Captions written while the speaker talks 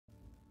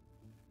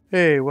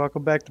Hey,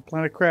 welcome back to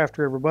Planet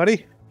Crafter,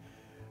 everybody.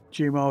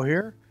 Gmo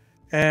here,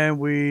 and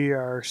we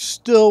are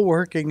still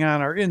working on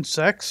our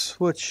insects,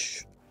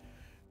 which,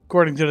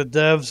 according to the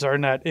devs, are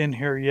not in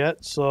here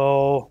yet.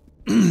 So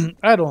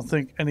I don't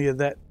think any of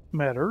that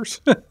matters.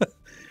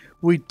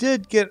 We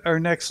did get our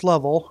next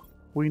level.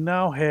 We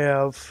now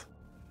have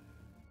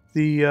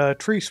the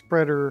tree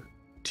spreader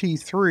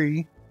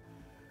T3,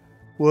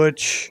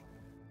 which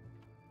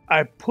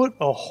I put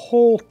a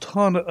whole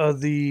ton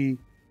of the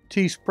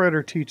T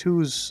spreader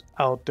T2s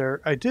out there.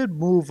 I did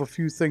move a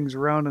few things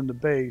around in the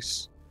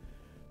base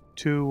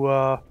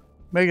to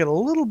make it a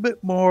little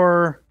bit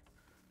more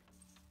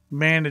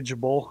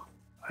manageable.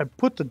 I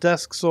put the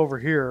desks over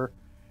here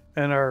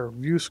and our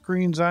view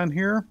screens on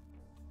here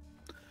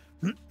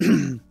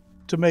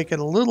to make it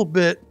a little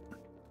bit,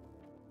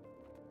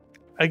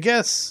 I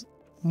guess,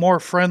 more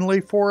friendly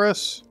for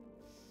us.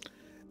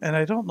 And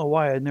I don't know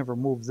why I never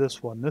moved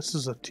this one. This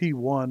is a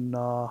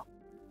T1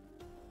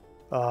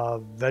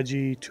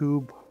 veggie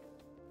tube.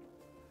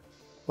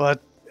 But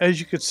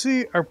as you can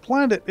see, our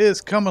planet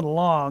is coming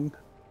along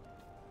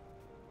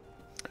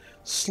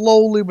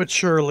slowly but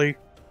surely.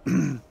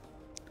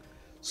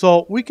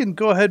 So we can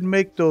go ahead and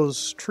make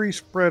those tree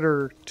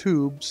spreader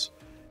tubes.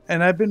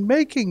 And I've been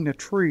making the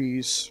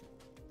trees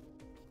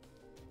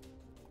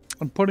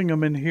and putting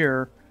them in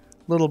here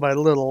little by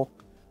little,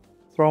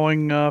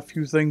 throwing a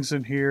few things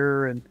in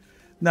here. And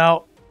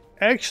now,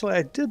 actually,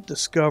 I did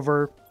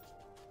discover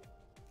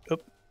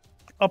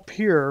up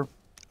here,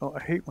 oh, I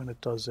hate when it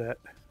does that,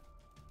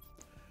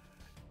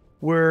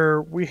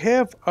 where we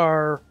have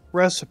our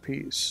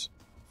recipes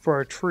for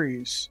our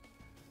trees,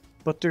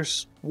 but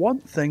there's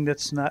one thing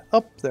that's not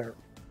up there.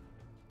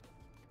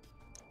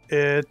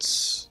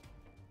 It's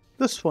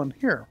this one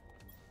here,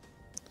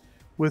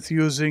 with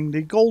using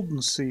the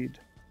golden seed.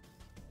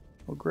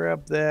 We'll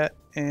grab that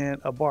and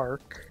a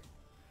bark.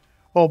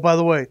 Oh, by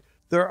the way,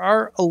 there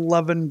are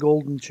 11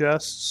 golden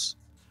chests,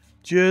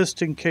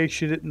 just in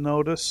case you didn't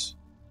notice.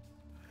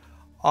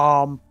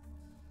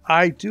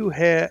 I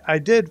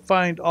did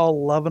find all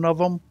 11 of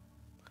them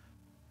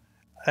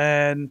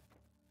and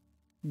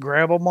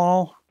grab them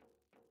all.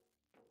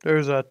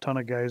 There's a ton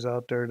of guys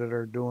out there that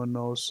are doing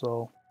those,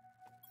 so.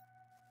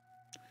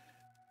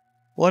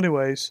 Well,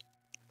 anyways,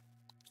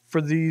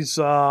 for these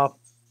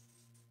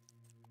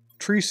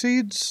tree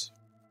seeds,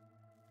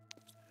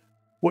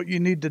 what you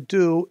need to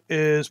do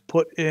is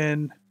put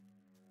in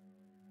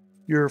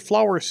your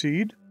flower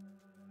seed,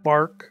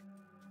 bark,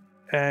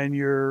 and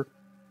your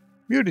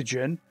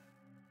mutagen.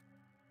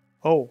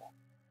 Oh,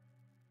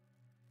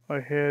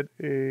 I had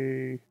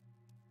a...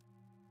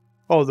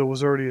 Oh, there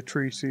was already a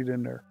tree seed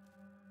in there.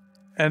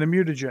 And a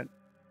mutagen.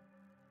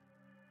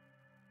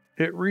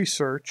 Hit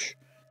research.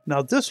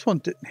 Now this one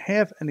didn't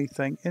have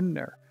anything in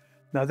there.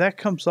 Now that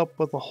comes up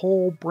with a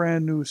whole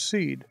brand new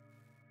seed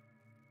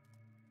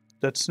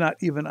that's not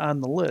even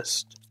on the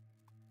list.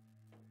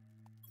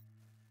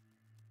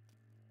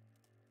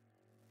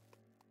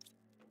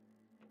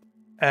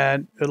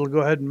 And it'll go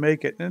ahead and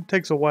make it. And it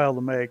takes a while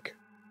to make.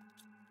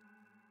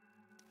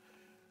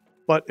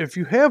 But if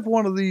you have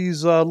one of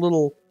these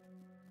little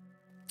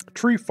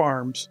tree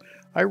farms,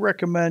 I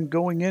recommend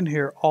going in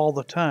here all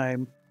the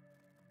time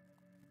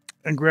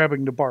and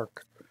grabbing the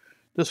bark.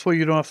 This way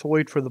you don't have to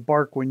wait for the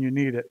bark when you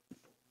need it.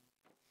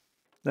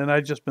 Then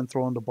I've just been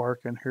throwing the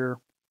bark in here.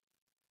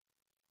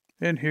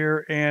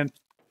 And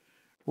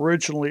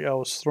originally I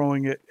was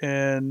throwing it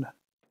in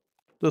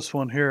this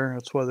one here.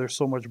 That's why there's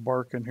so much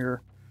bark in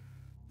here.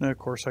 And of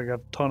course I got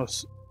a ton of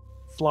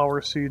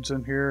flower seeds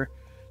in here,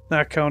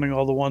 not counting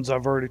all the ones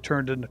I've already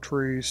turned into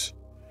trees.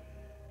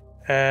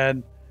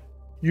 And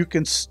you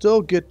can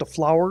still get the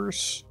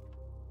flowers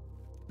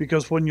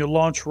because when you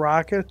launch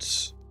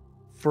rockets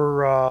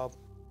for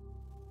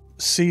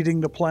seeding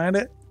the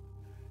planet,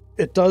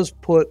 it does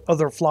put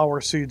other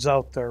flower seeds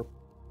out there.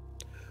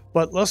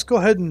 But let's go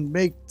ahead and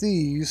make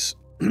these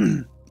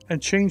and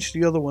change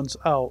the other ones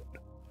out.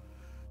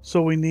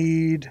 So we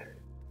need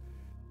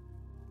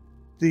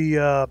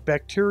the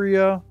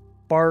bacteria,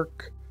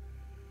 bark,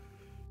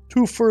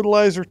 2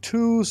 fertilizer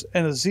 2s,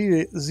 and a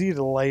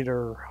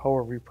zetoliter,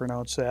 however you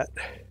pronounce that.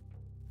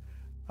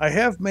 I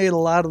have made a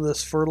lot of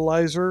this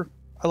fertilizer.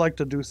 I like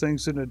to do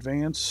things in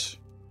advance.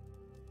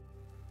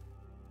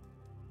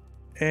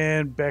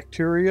 And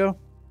bacteria.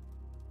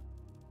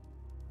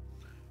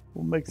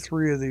 We'll make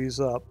 3 of these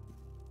up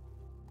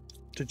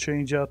to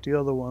change out the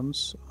other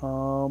ones.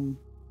 What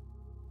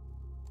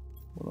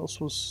else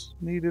was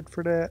needed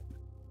for that?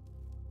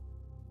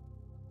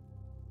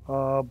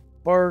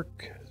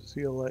 Bark,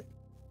 zeolite.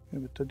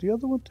 Did the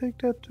other one take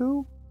that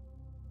too?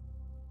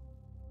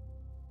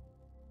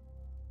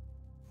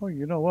 Oh,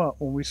 you know what?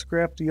 When we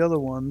scrap the other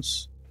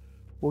ones,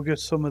 we'll get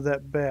some of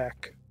that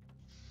back.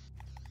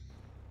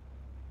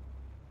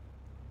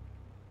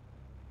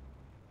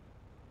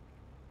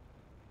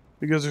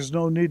 Because there's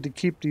no need to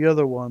keep the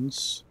other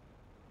ones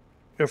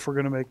if we're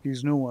going to make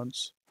these new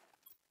ones.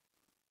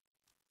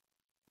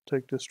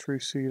 Take this tree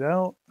seed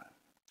out.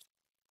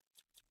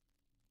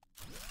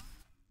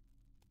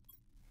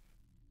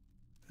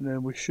 And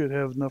then we should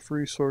have enough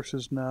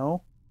resources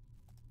now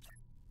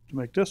to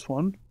make this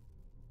one.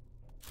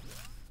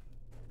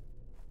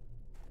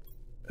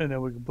 And then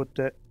we can put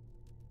that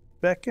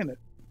back in it.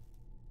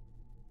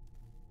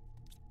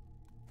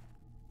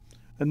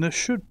 And this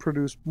should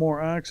produce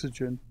more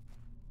oxygen.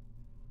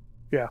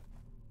 Yeah.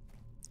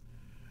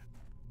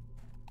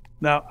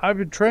 Now, I've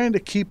been trying to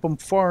keep them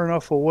far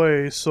enough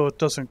away so it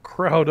doesn't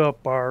crowd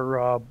up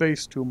our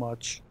base too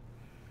much.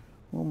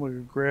 I'm going to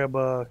grab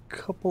a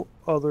couple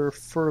other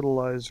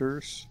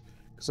fertilizers,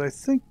 because I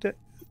think that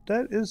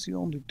is the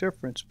only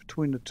difference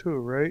between the two,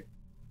 right?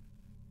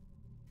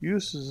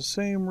 Uses the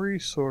same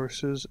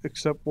resources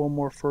except one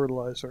more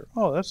fertilizer.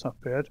 Oh, that's not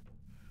bad.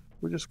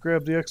 We'll just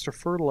grab the extra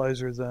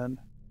fertilizer then.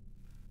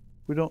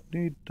 We don't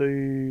need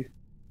the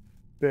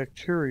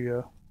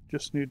bacteria,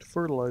 just need the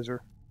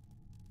fertilizer.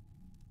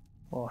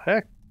 Well,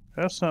 heck,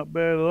 that's not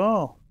bad at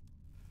all.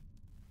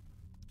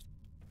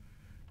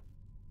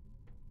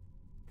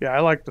 Yeah, I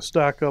like to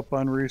stock up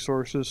on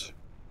resources.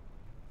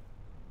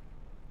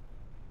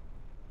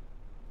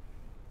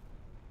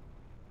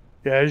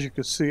 Yeah, as you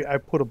can see, I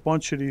put a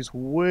bunch of these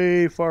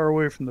way far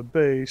away from the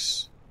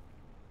base.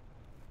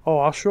 Oh,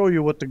 I'll show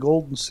you what the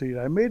golden seed.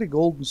 I made a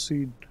golden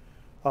seed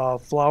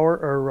flower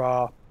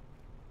or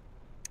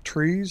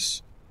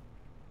trees.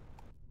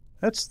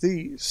 That's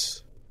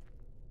these.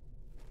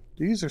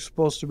 These are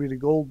supposed to be the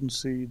golden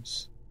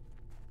seeds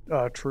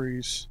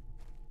trees.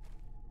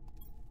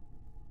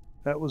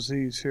 That was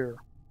these here.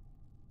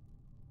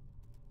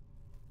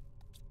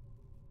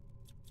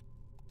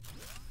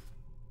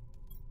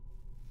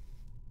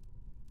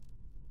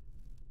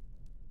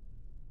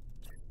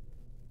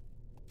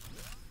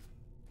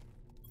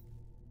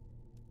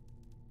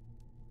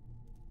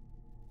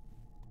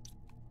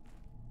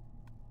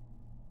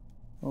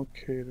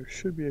 Okay, there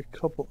should be a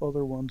couple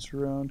other ones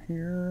around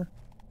here.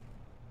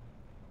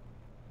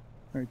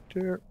 Right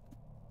there.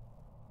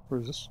 Where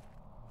is this?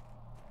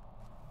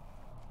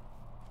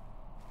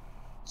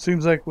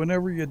 Seems like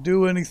whenever you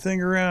do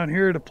anything around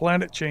here, the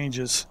planet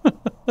changes.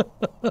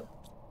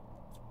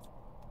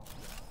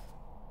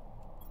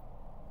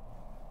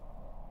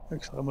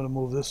 Actually, I'm going to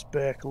move this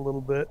back a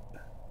little bit.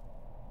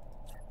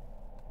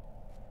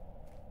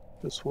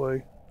 This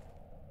way.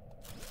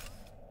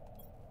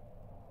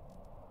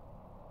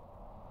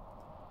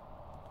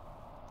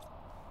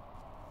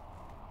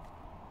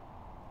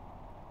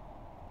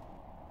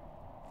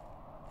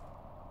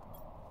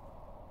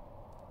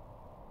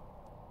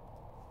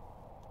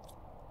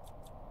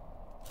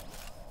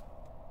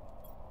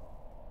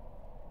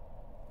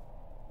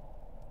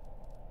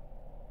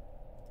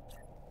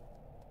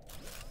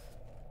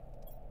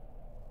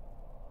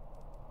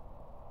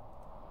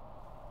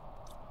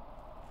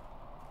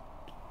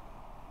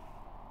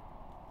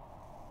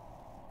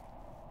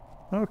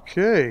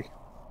 Okay.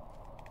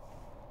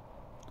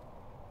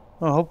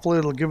 Well, hopefully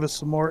it'll give us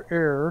some more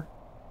air.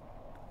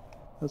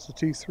 That's a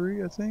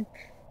T3, I think.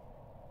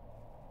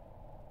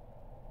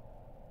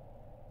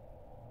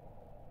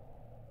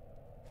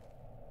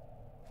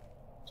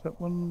 Is that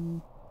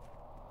one?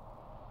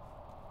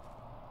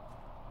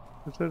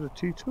 Is that a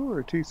T2 or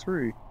a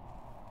T3?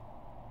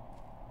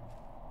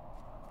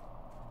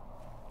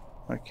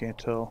 I can't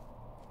tell.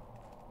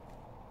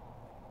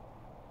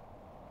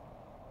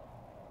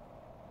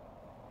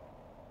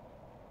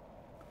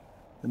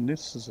 And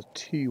this is a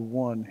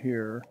T1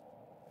 here.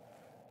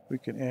 We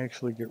can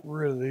actually get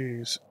rid of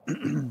these.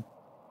 The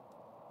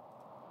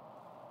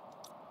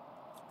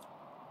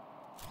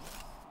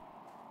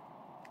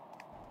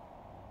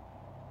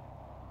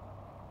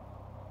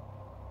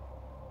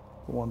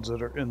ones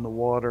that are in the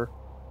water.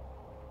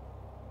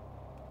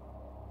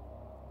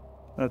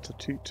 That's a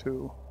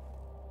T2.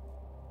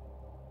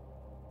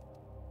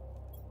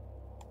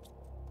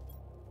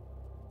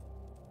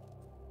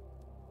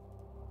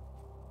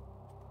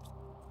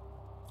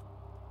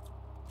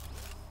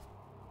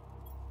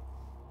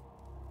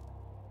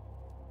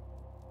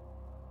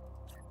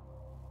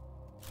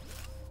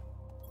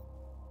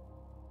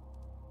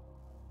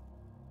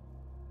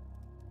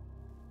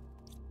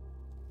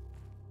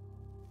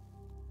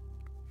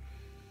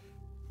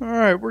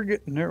 Alright, we're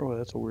getting there. Oh,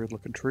 that's a weird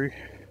looking tree.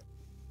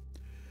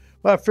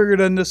 Well, I figured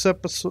in this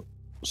episode,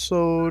 is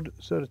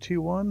that a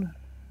T1?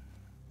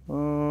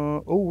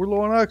 Oh, we're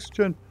low on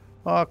oxygen.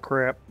 Oh,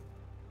 crap.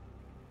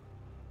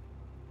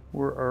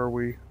 Where are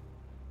we?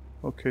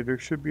 Okay, there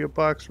should be a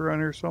box around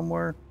here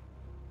somewhere.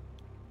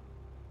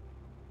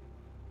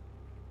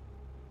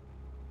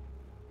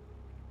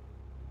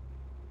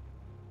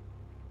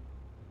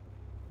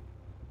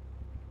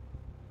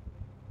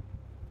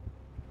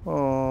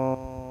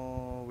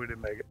 Oh, we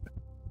didn't make it.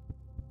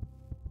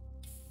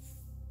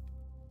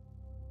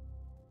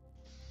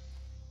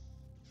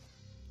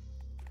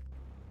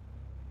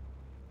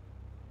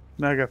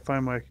 Now I gotta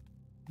find my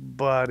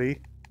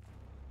body.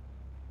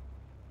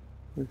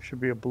 There should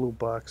be a blue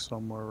box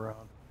somewhere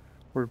around.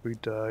 Where'd we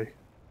die?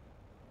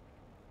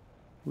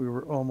 We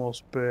were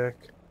almost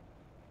back.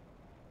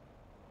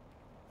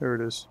 There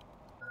it is.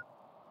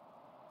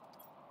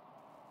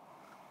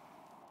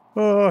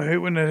 Oh, I hate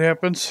when that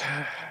happens.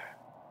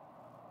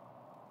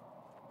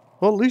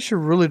 Well, at least you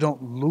really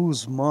don't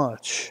lose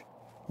much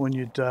when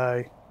you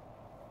die.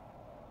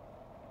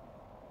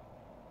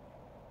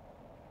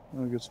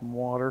 I'll get some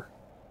water.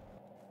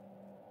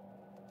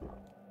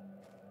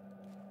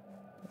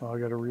 Oh, I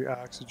gotta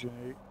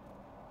re-oxygenate.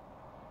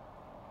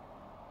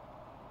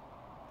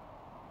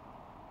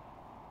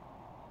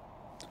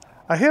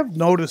 I have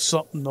noticed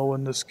something though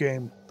in this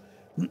game.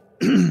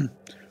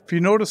 If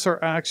you notice,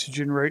 our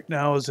oxygen right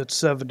now is at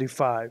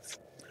 75.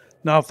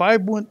 Now, if I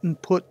went and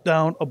put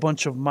down a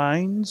bunch of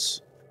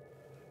mines,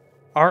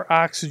 our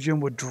oxygen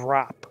would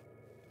drop.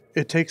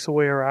 It takes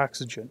away our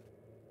oxygen.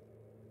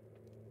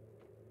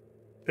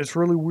 It's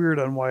really weird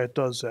on why it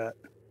does that.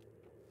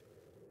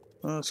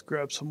 Let's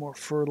grab some more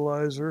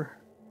fertilizer.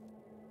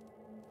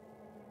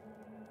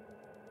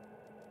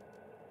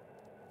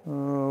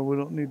 We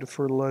don't need the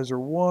fertilizer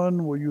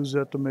 1. We'll use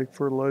that to make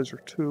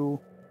fertilizer 2.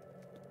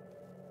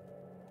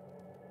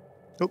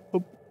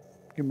 Oh,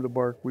 give me the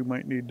bark. We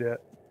might need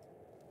that.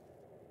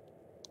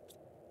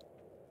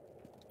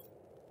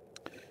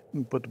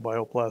 And put the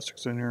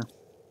bioplastics in here.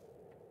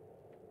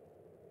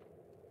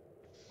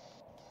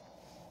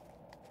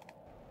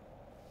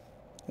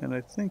 And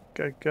I think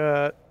I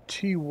got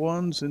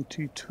T1s and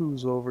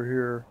T2s over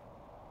here.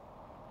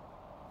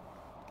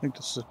 I think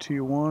this is a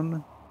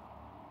T1.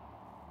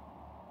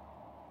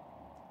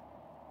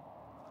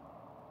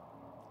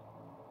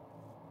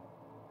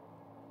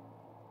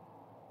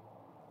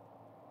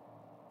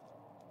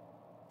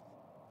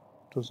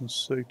 Doesn't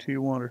say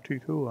T1 or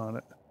T2 on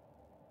it.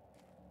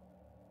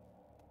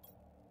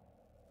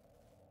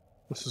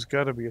 This has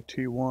got to be a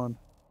T1.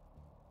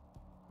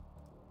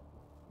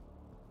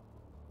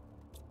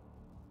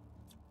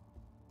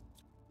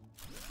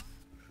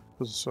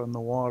 Because it's on the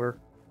water.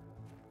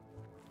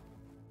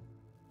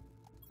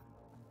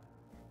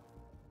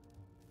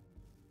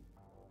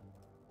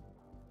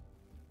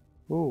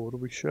 Oh, what are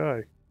we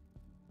shy?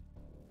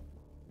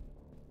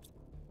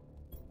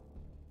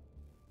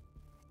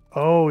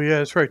 Oh, yeah,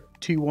 that's right.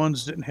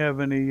 T1s didn't have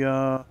any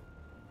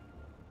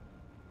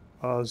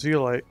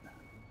zeolite.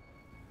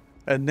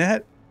 And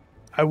that,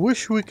 I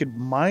wish we could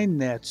mine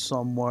that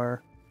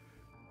somewhere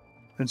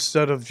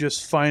instead of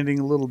just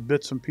finding little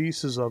bits and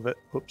pieces of it.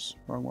 Oops,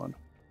 wrong one.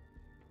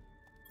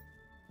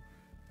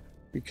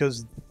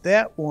 Because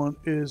that one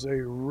is a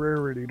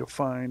rarity to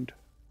find.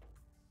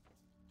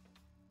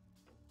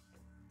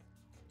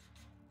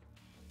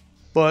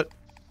 But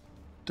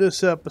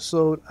this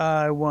episode,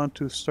 I want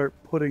to start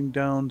putting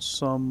down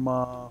some,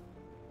 what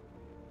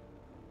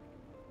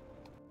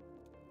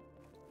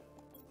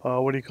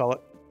do you call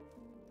it?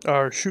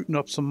 Or shooting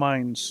up some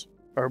mines.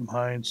 Or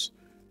mines.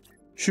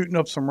 Shooting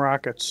up some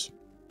rockets.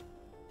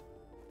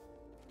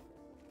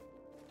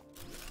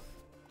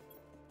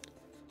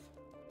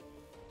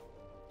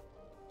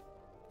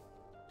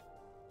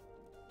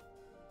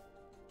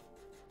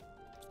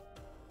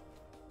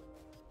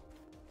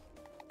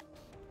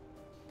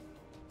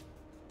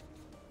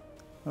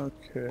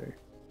 Okay.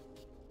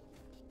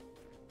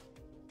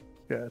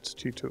 Yeah, it's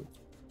T2.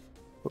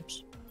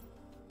 Oops.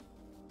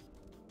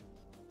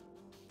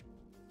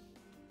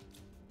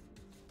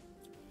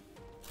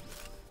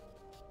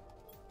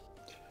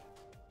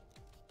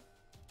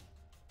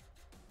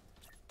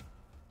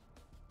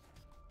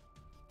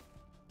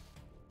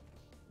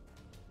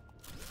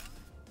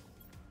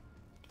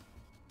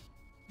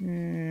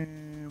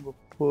 And we'll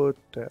put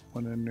that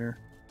one in there.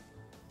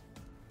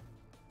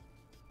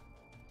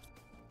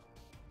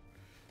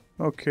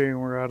 Okay,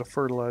 we're out of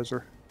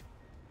fertilizer.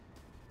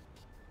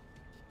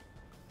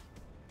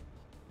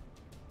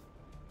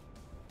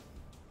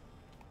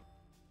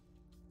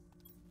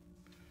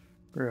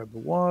 Grab the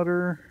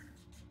water.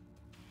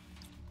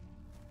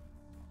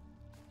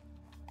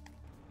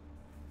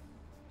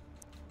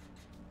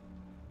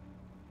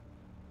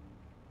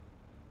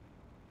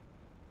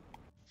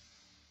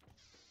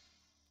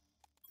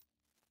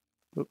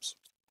 Oops.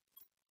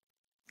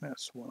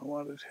 That's the one I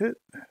wanted to hit.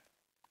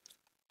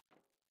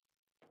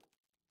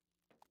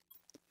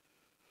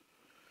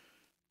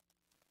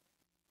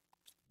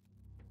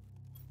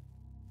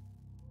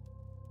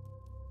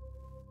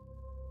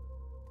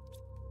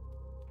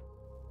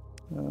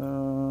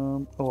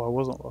 Oh, I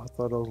wasn't. I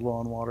thought I was low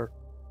on water.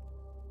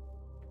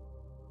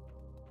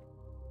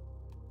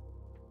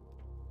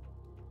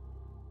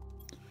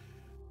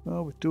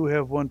 Well, we do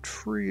have one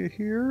tree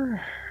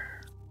here.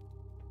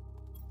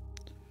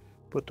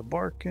 Put the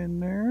bark in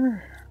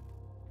there.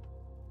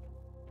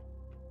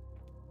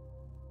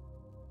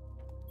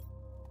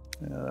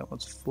 Yeah, that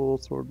one's full.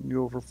 Throw it in the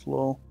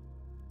overflow.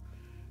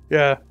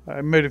 Yeah,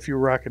 I made a few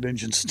rocket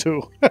engines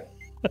too.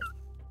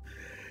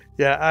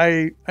 Yeah,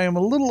 I am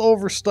a little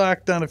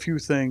overstocked on a few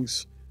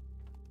things.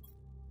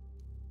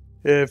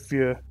 If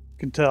you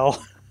can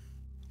tell.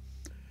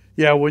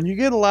 Yeah, when you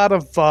get a lot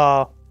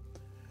of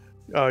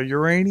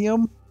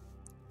uranium,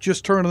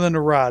 just turn it into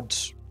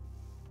rods.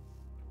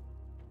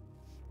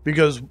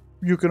 Because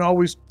you can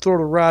always throw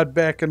the rod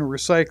back in a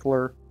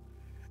recycler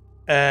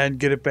and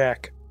get it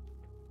back.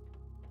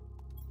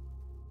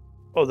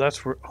 Oh,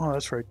 that's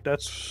right.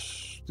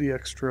 That's the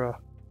extra.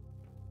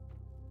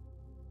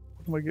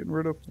 am I getting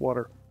rid of?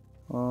 Water.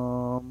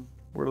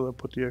 Where did I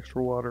put the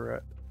extra water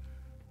at?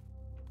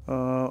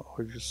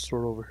 I just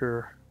sort over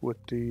here with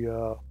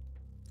the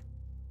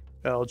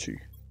algae.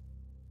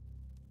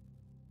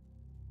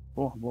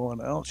 Oh, I'm low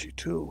on algae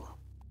too.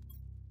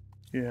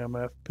 Yeah, I'm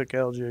gonna have to pick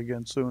algae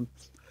again soon.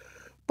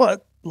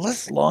 But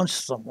let's launch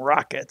some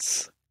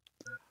rockets.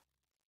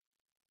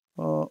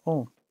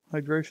 Oh,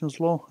 hydration's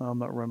low. I'm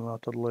not running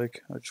out to the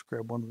lake. I just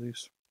grab one of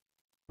these.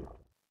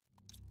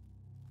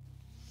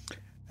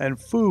 And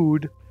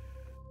food.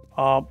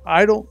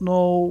 I don't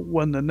know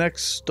when the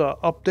next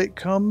update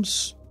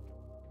comes.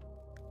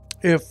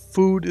 If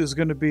food is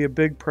going to be a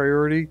big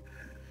priority.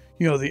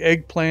 You know, the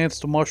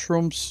eggplants, the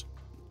mushrooms.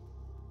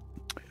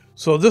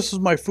 So this is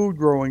my food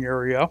growing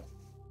area,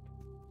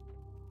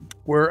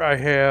 where I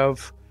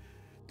have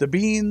the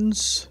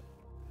beans,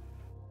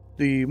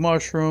 the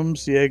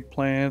mushrooms, the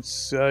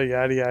eggplants,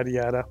 yada, yada,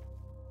 yada.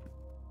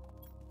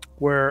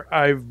 Where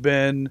I've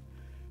been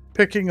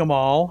picking them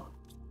all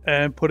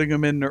and putting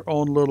them in their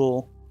own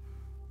little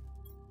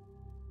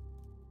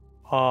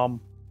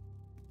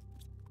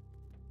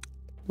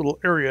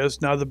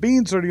areas. Now the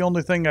beans are the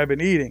only thing I've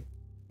been eating.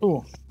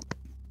 Oh,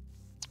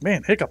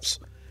 man, hiccups.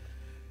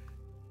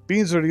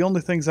 Beans are the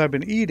only things I've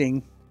been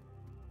eating,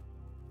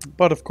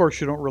 but of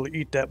course you don't really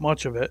eat that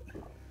much of it.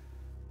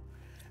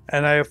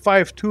 And I have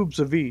 5 tubes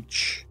of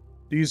each.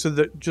 These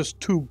are just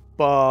the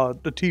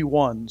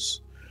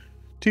T1s.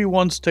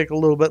 T1s take a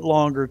little bit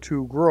longer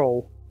to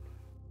grow,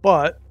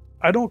 but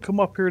I don't come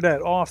up here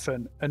that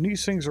often, and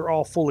these things are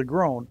all fully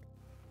grown.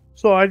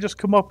 So I just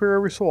come up here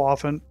every so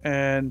often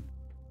and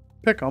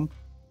pick them.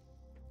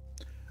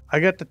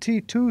 I got the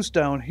T2s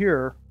down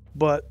here,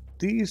 but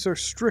these are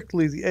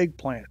strictly the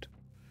eggplant.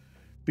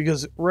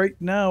 Because right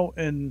now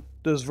in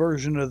this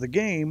version of the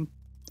game,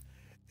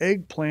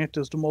 eggplant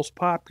is the most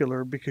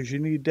popular because you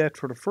need that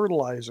for the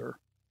fertilizer.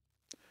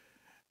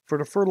 For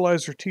the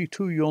fertilizer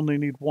T2, you only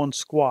need 1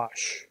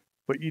 squash,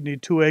 but you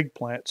need 2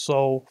 eggplants.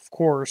 So, of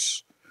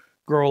course,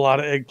 grow a lot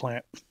of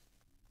eggplant.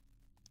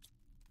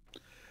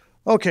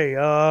 Okay,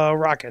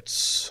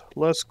 rockets.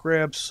 Let's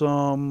grab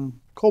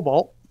some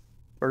cobalt,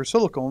 or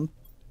silicone.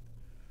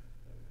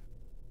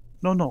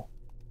 No.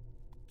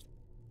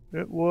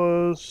 It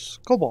was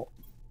cobalt.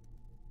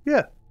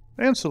 Yeah,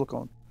 and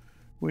silicone.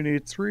 We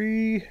need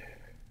 3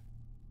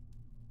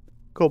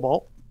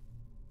 cobalt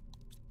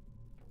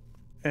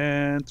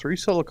and 3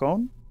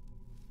 silicone.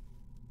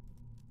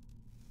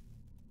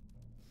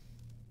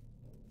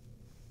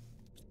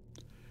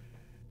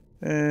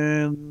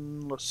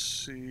 And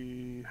let's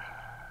see.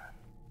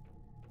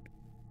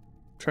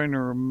 Trying to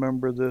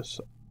remember this.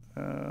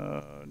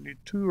 Need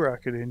 2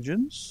 rocket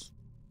engines.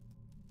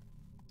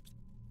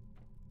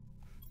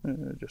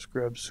 Just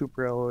grab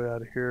super alloy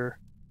out of here.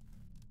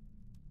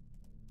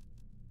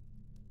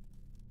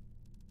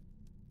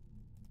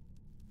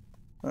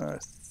 I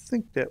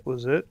think that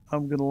was it.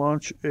 I'm going to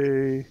launch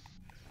a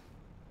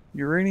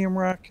uranium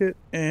rocket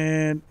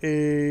and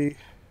a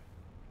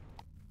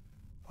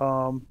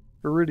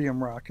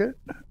iridium rocket.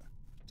 I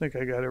think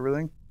I got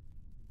everything.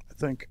 I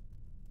think.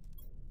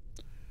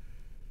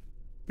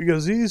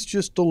 Because these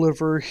just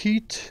deliver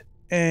heat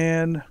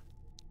and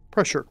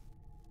pressure.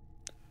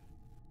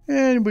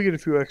 And we get a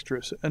few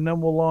extras. And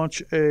then we'll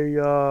launch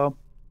a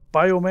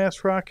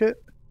biomass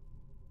rocket.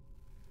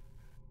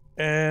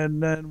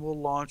 And then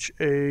we'll launch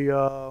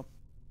a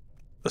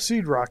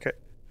seed rocket.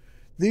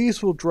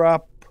 These will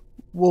drop,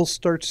 we'll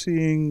start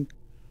seeing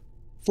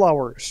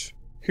flowers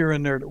here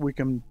and there that we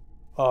can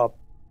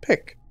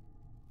pick.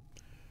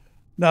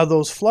 Now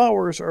those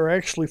flowers are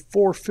actually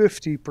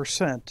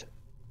 450%.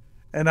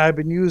 And I've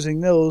been using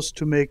those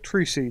to make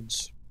tree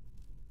seeds.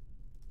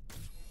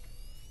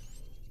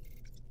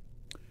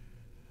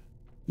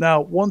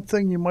 Now, one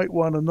thing you might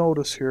want to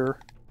notice here,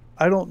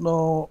 I don't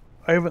know,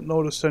 I haven't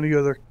noticed any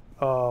other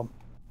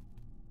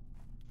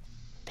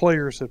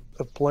players that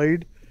have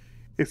played.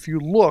 If you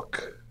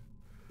look,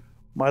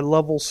 my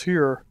levels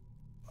here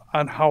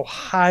on how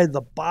high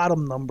the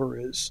bottom number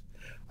is.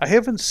 I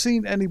haven't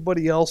seen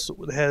anybody else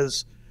that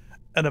has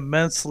an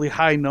immensely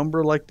high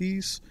number like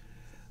these.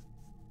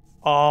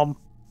 Now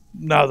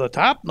the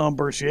top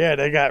numbers, yeah,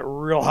 they got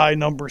real high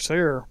numbers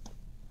there.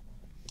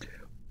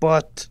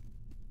 But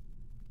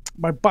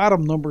my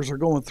bottom numbers are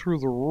going through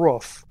the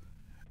roof.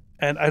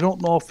 And I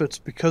don't know if it's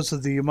because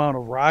of the amount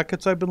of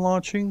rockets I've been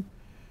launching.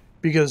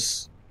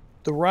 Because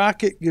the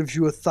rocket gives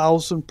you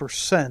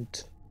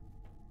 1,000%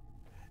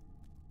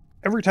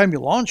 every time you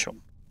launch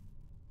them.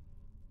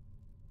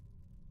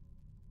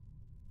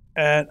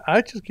 And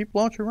I just keep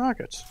launching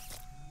rockets.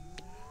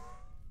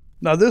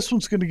 Now this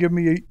one's going to give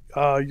me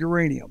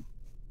uranium.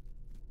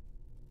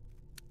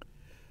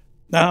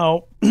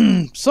 Now,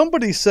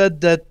 somebody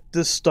said that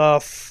this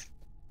stuff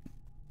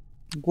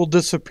will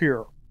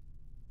disappear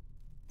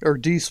or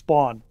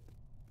despawn.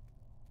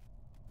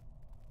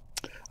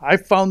 I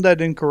found that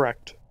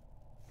incorrect.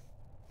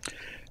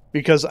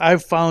 Because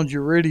I've found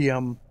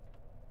uridium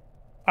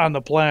on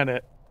the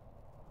planet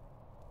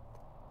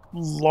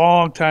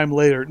long time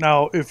later.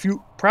 Now, if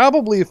you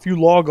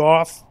log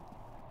off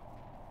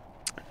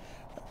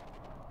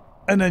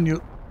and then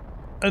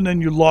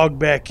you log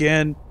back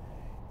in.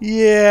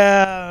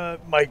 Yeah,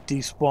 it might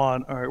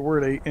despawn. All right, where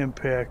are they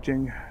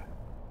impacting?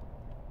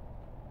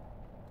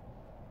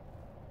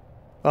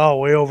 Oh,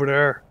 way over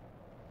there.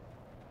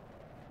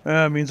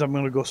 That means I'm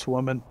going to go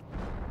swimming.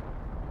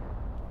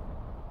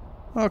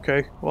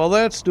 Okay, well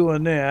that's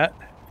doing that.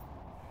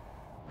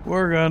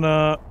 We're going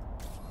to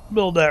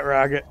build that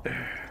rocket.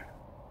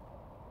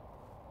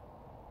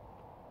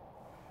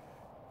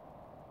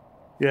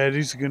 Yeah,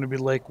 these are going to be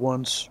lake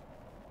ones.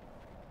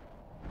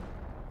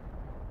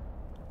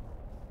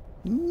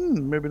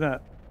 Maybe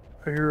not.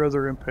 I hear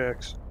other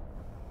impacts.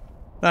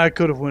 I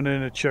could have went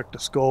in and checked the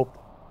scope.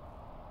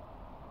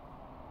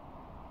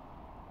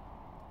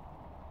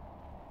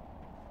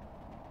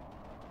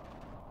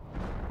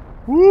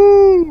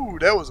 Woo!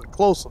 That was a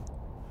close one.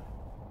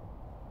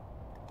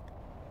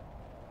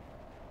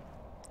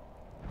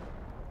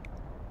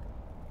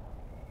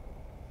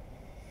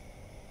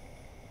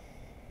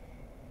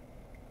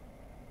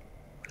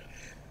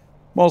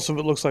 Most of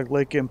it looks like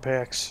lake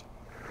impacts.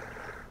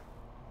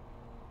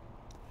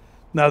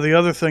 Now, the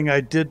other thing I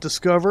did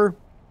discover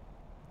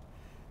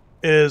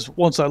is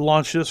once I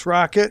launch this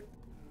rocket,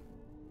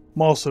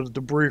 most of the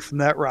debris from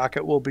that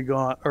rocket will be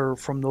gone, or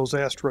from those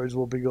asteroids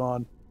will be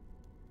gone.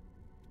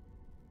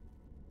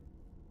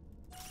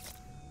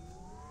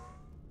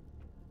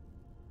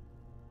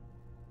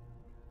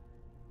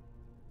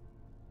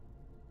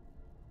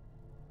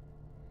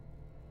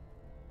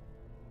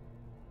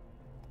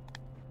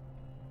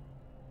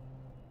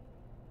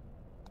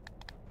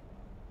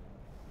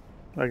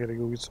 I gotta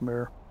go get some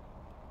air.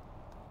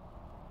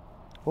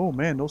 Oh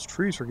man, those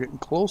trees are getting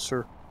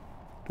closer.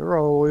 They're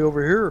all the way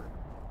over here.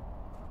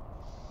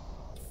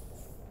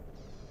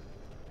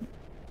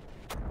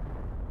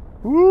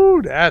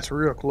 Woo, that's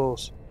real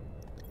close.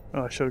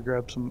 Oh, I should have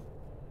grabbed some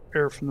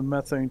air from the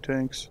methane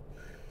tanks.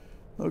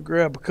 I'll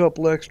grab a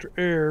couple extra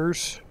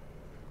airs.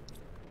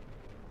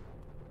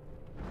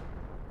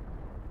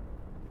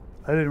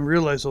 I didn't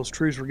realize those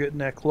trees were getting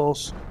that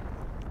close.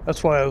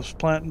 That's why I was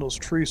planting those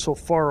trees so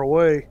far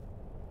away.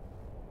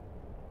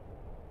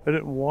 I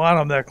didn't want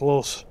them that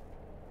close.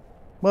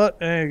 But,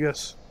 hey, I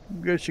guess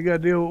you gotta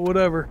deal with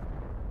whatever.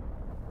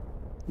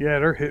 Yeah,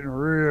 they're hitting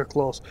real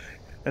close.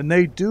 And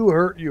they do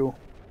hurt you.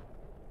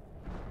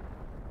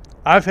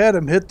 I've had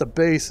them hit the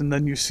base and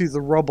then you see the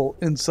rubble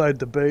inside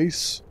the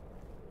base.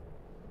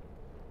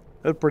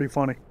 That's pretty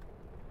funny.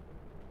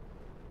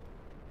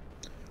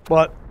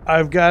 But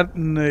I've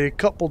gotten a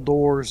couple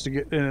doors to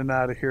get in and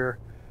out of here.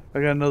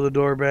 I got another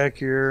door back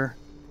here.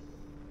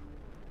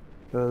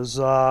 Because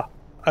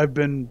I've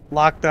been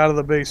locked out of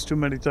the base too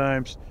many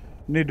times.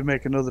 Need to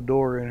make another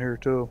door in here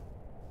too.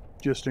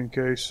 Just in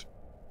case.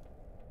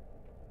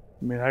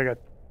 I mean,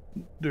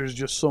 there's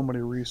just so many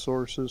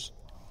resources.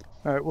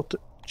 Alright, we'll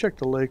check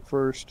the lake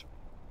first.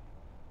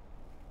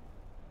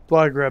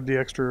 Well, I grabbed the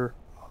extra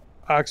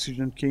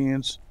oxygen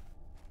cans.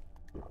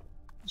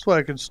 That's why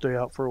I can stay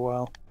out for a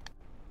while.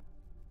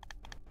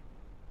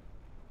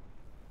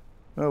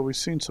 Oh, we've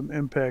seen some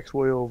impacts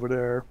way over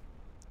there.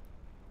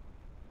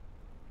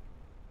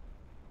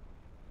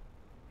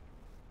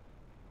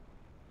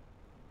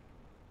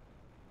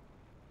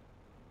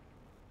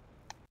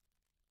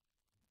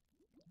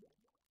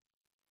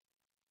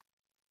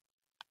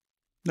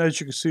 As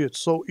you can see,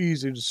 it's so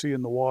easy to see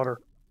in the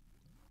water.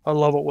 I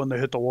love it when they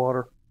hit the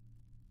water.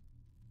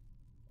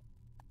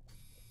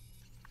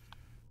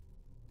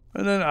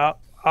 And then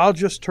I'll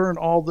just turn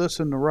all this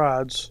into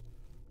rods.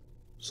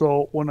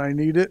 So when I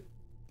need it,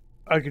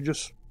 I can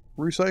just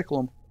recycle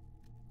them.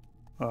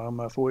 I'm going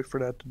to have to wait for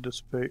that to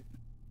dissipate.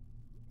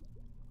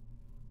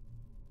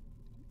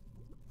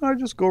 I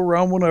just go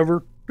around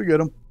whenever to get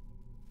them.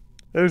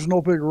 There's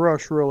no big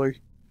rush,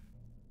 really.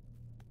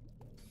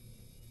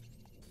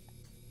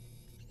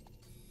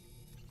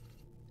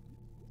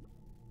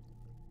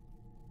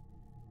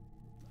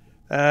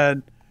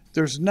 And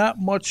there's not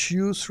much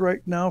use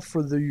right now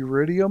for the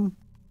iridium.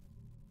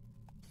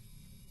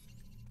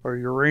 Or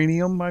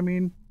uranium, I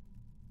mean.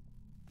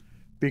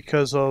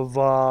 Because of,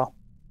 oh.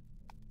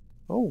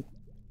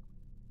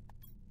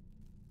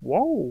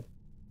 Whoa.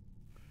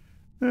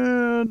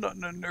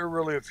 Nothing in there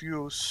really of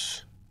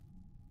use.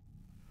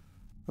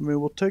 I mean,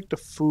 we'll take the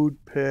food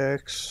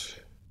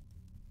packs.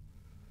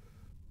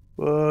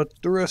 But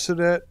the rest of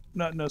that,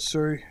 not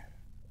necessary.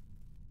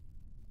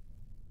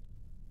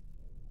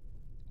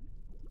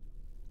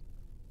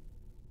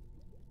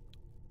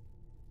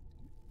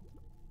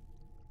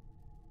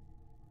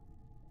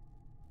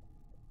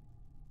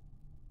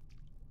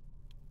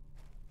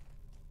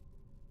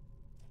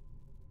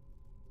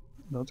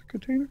 Another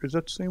container? Is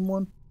that the same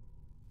one?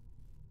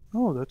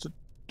 Oh, that's a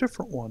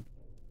different one.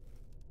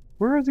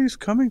 Where are these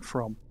coming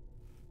from?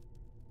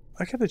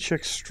 I gotta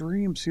check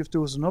stream, see if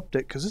there was an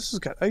update, because this has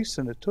got ice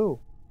in it too.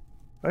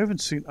 I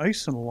haven't seen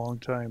ice in a long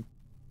time.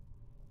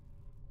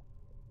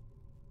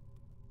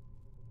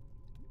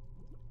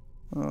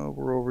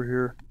 We're over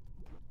here.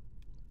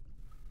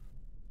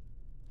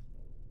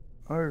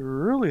 I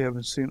really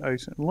haven't seen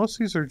ice, unless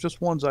these are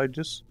just ones I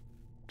just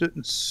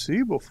didn't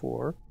see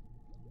before.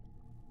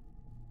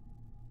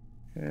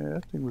 Yeah,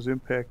 that thing was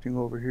impacting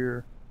over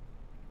here.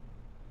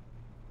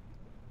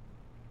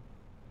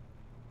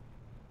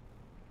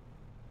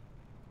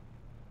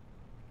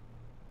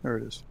 There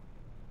it is.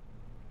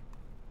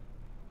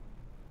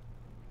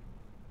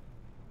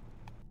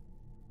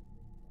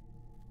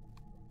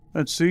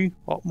 And see,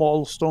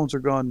 all the stones are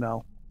gone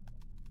now.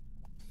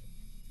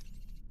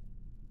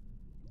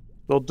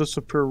 They'll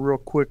disappear real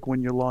quick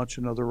when you launch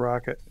another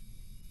rocket.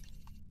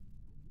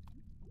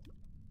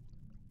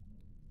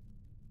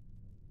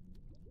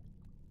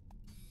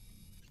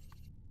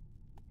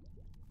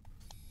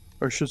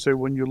 Or I should say,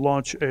 when you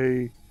launch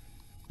a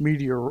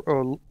meteor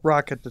or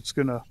rocket that's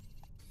gonna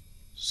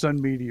send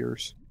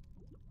meteors.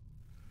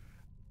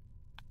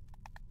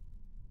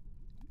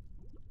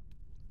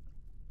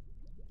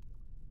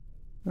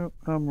 Oh,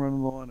 I'm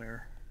running low on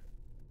air.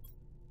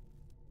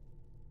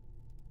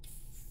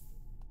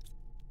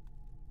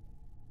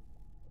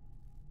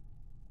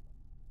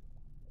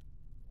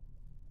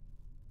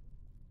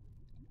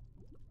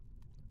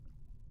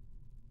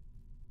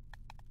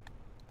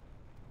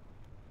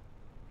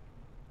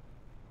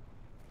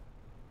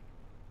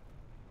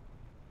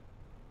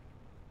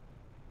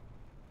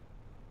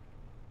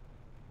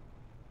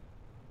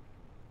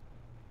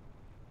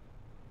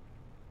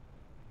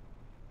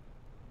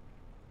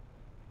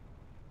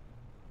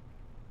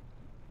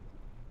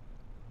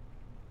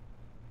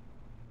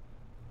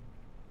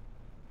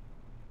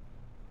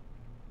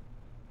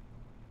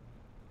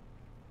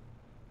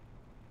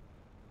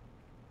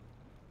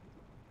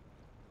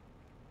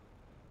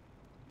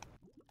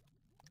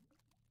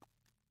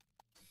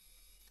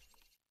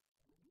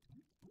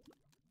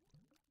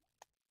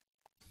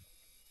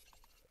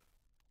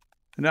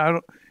 And I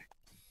don't,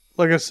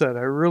 like I said,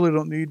 I really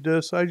don't need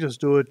this. I just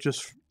do it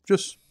just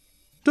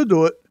to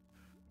do it.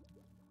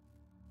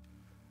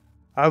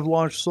 I've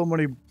launched so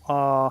many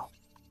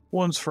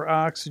ones for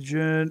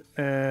oxygen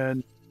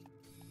and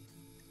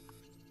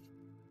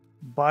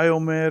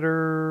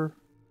biomatter.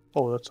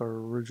 Oh, that's our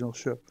original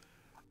ship.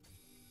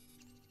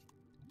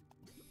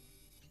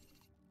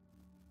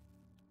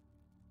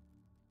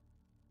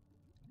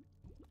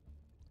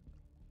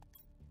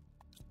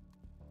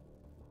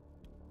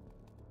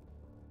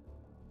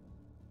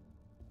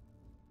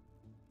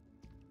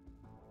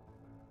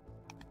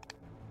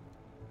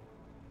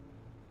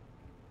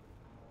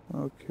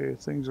 Okay,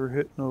 things are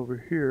hitting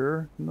over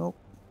here. Nope.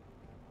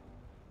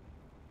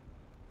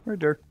 Right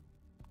there.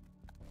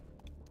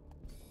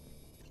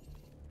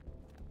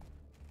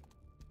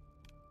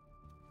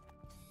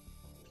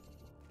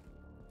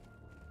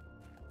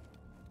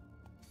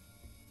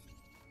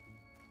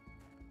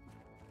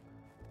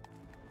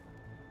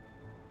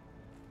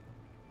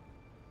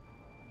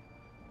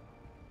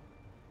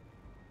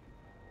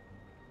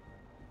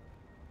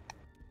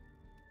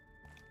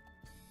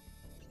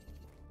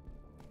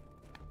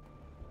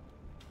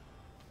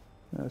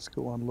 Let's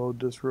go unload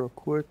this real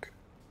quick.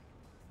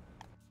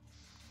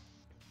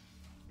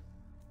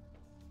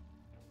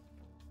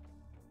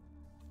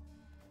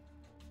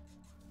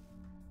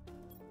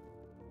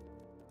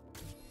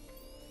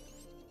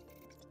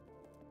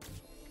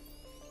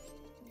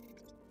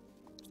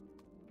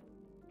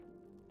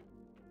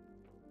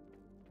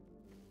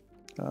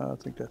 I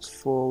think that's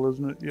full,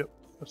 isn't it? Yep,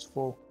 that's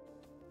full.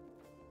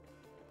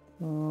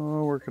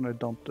 Where can I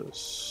dump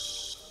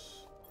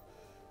this?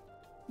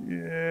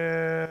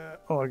 Yeah.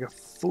 Oh, I got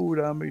food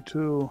on me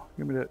too.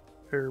 Give me that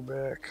air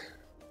back.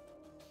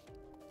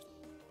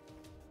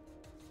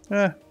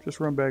 Just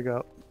run back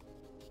out.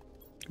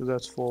 Because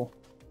that's full.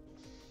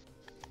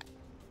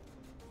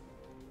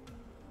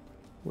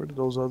 Where did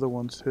those other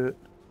ones hit?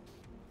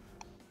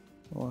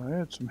 Oh, I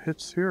had some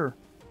hits here.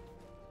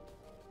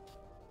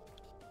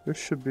 This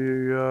should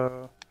be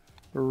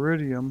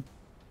iridium.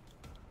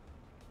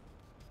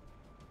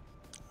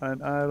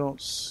 And I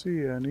don't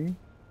see any.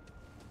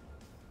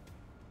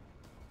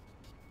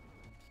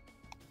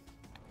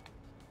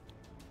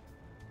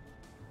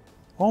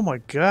 Oh my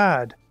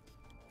god.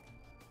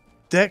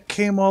 That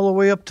came all the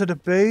way up to the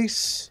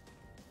base?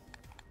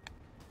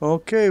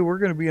 Okay, we're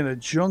going to be in a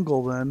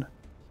jungle then.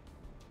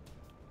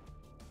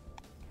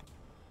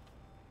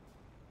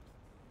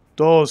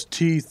 Those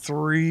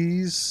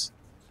T3s.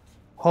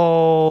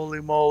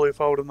 Holy moly,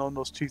 if I would have known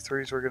those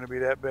T3s were going to be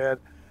that bad,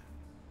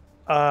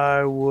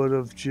 I would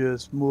have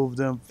just moved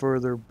them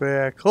further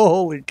back.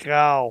 Holy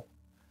cow.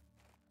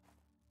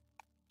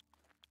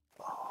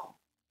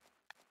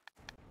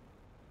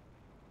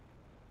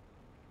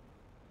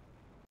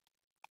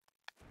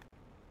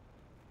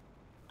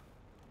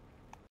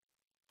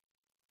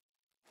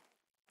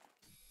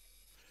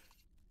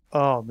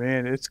 Oh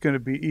man, it's going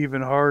to be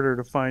even harder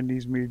to find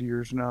these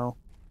meteors now.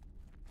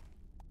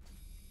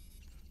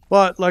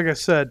 But like I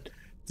said,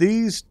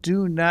 these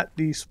do not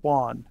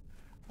despawn.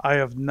 I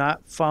have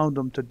not found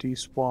them to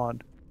despawn.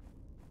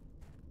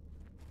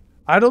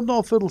 I don't know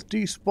if it'll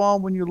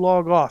despawn when you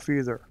log off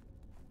either.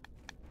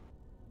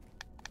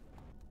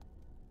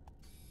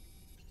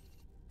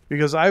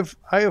 Because I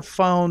have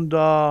found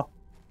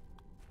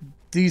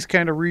these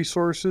kind of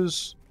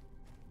resources.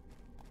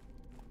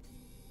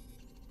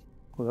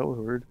 Oh, that was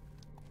weird.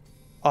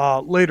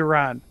 later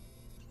on.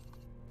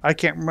 I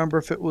can't remember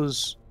if it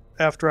was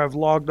after I've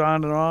logged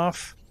on and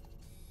off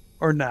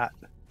or not.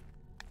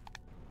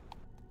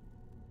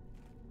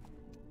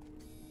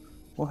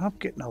 Well, I'm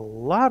getting a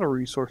lot of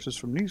resources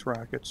from these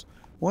rockets.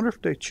 Wonder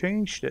if they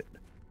changed it.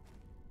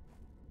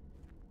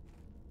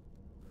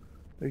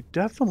 They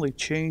definitely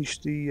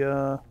changed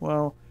the,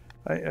 well,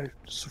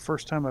 it's the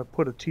first time I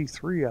put a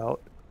T3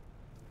 out.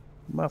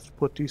 I'm going to have to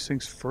put these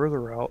things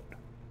further out.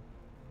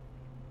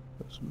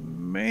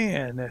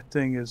 Man, that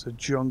thing is a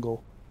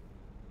jungle.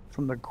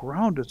 From the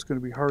ground, it's going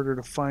to be harder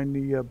to find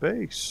the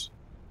base.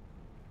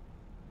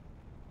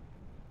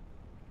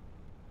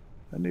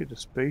 I need a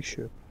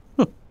spaceship.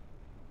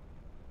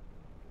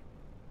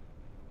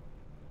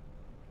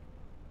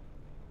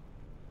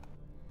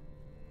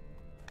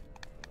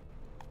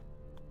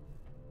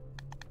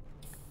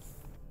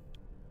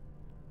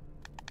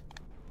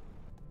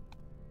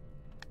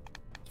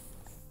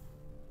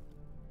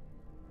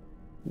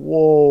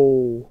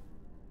 Whoa.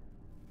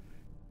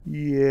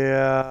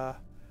 Yeah.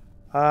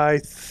 I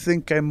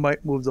think I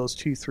might move those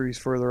T3s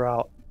further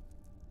out.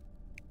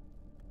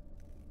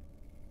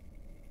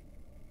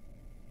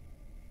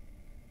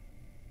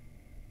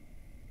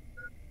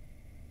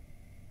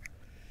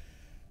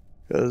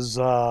 Because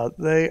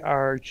they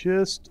are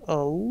just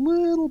a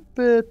little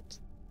bit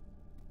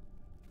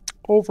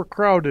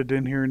overcrowded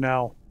in here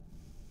now.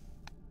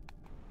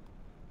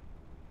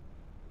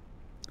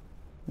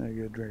 I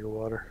get a drink of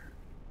water.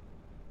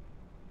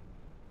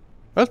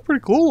 That's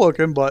pretty cool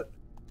looking, but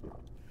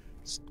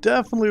it's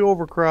definitely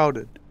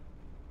overcrowded.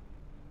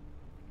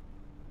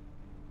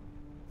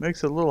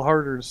 Makes it a little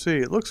harder to see.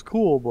 It looks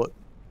cool, but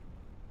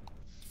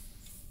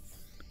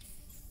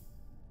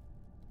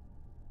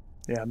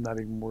yeah, I'm not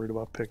even worried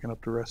about picking up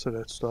the rest of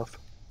that stuff.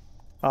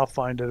 I'll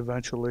find it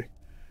eventually.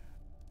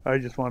 I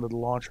just wanted to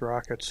launch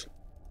rockets.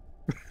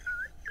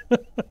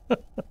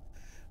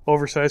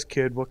 Oversized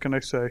kid, what can I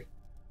say?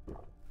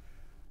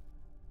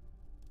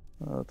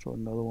 That's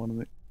another one of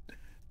these.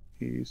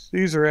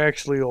 These are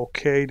actually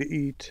okay to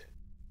eat.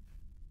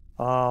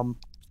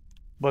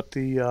 But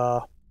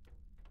the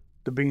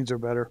beans are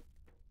better.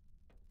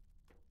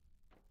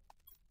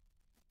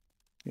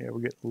 Yeah,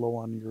 we're getting low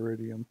on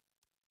iridium.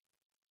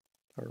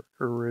 Or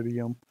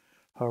iridium,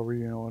 however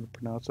you want to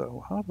pronounce that.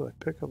 Well, how did I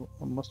pick up?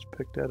 I must have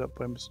picked that up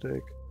by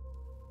mistake.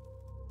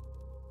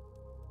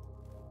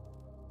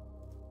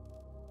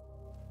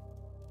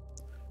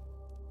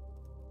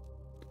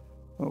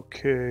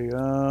 Okay,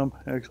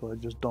 actually I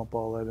just dump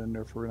all that in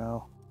there for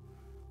now.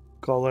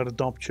 Call that a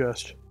dump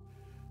chest.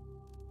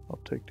 I'll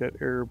take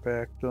that air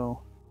back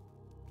though.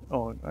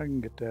 Oh, I can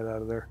get that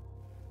out of there.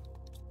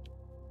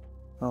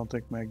 I don't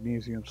think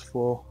magnesium's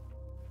full.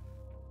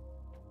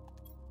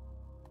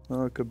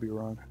 Oh, I could be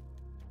wrong.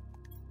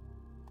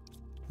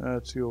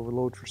 That's the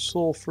overload for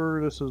sulfur.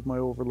 This is my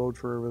overload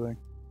for everything.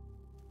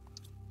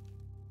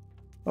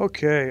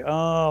 Okay,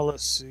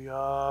 let's see.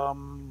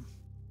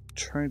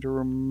 Trying to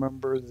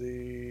remember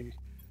the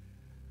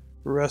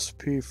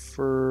recipe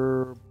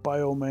for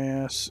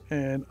biomass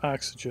and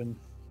oxygen.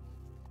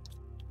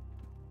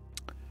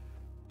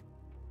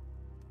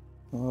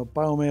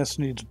 Biomass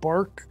needs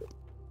bark,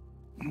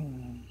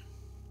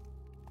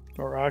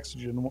 or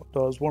oxygen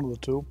does, one of the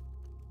two.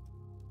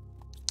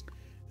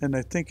 And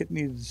I think it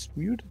needs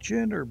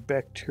mutagen or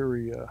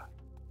bacteria.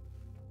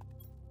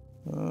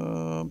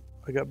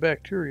 I got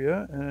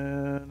bacteria,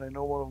 and I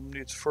know one of them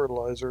needs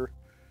fertilizer.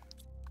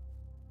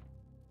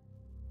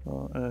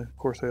 And of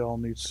course, they all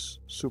need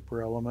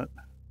super element.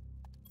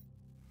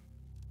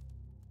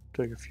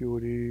 Take a few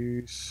of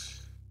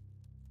these.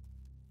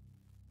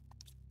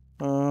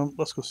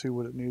 Let's go see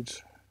what it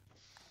needs.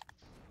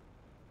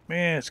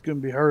 Man, it's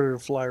going to be harder to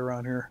fly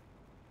around here.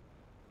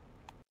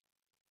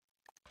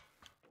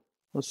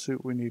 Let's see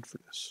what we need for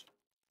this.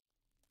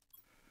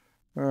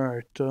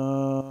 Alright,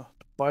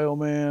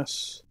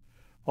 biomass.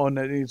 Oh, and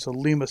that needs a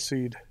lima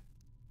seed.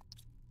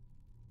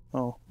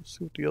 Oh, let's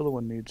see what the other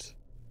one needs.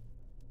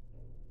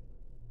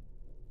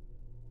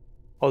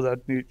 Oh,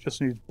 that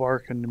just needs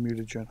bark and the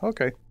mutagen.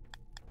 Okay.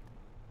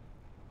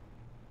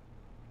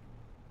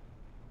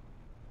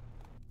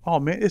 Oh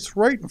man, it's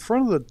right in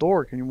front of the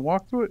door. Can you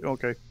walk through it?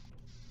 Okay.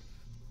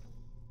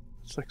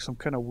 It's like some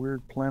kind of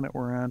weird planet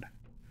we're on.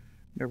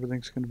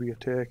 Everything's going to be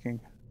attacking.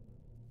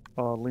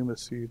 Lima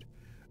seed.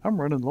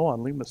 I'm running low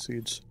on lima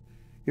seeds.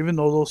 Even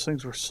though those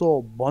things were so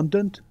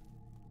abundant,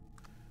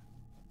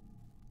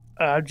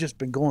 I've just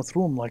been going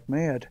through them like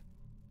mad.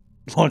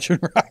 Launching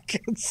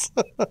rockets.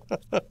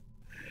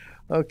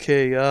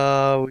 Okay,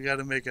 we got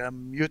to make a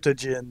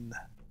mutagen.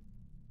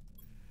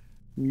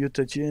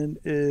 Mutagen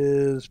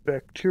is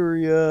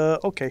bacteria.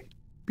 Okay,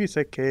 piece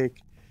of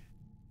cake.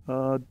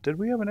 Did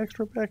we have an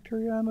extra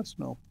bacteria on us?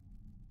 No.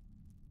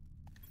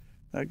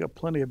 I got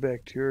plenty of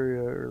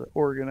bacteria.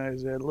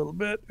 Organize that a little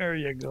bit. There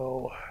you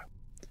go.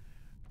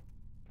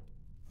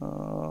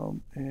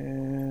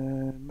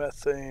 And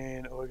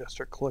methane. Oh, I gotta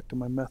start collecting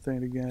my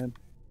methane again.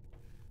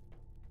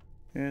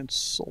 And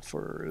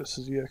sulfur. This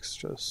is the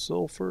extra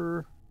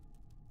sulfur.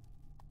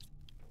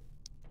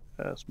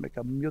 Let's make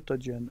a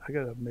mutagen. I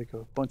gotta make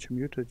a bunch of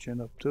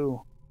mutagen up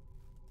too.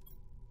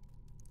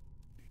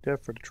 Need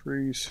that for the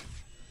trees.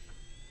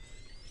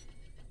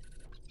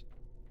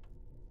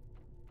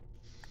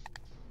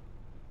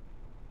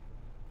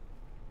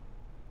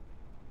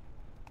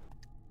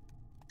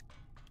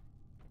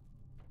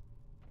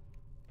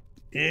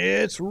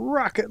 It's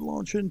rocket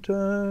launching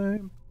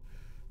time.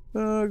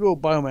 Go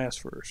biomass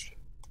first.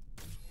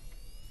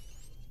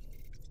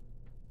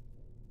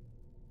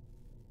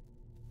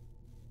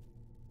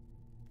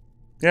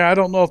 Yeah, I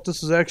don't know if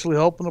this is actually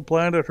helping the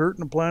planet,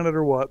 hurting the planet,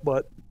 or what,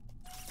 but...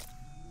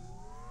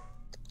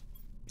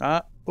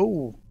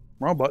 Oh,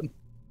 wrong button.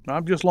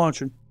 I'm just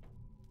launching.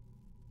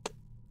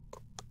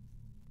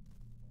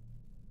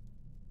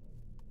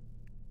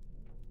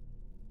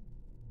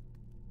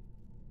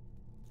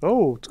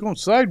 Oh, it's going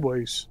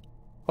sideways.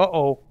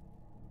 Uh-oh.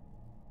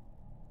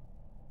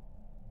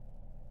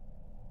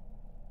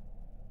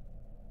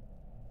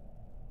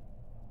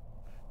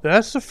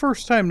 That's the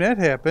first time that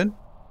happened.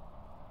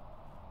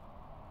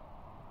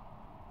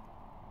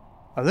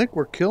 I think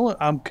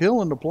I'm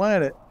killing the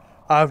planet.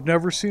 I've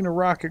never seen a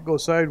rocket go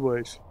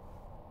sideways.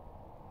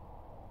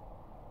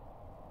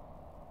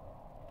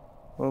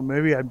 Well,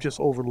 maybe I'm just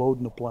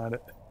overloading the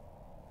planet.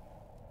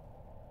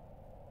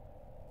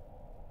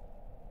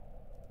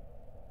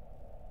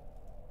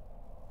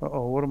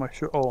 Uh-oh, what am I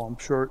short? Oh, I'm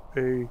short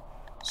a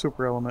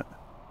super element.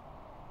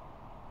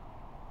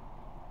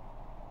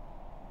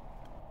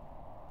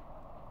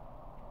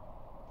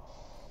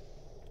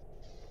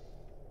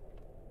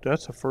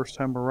 That's the first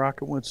time a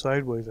rocket went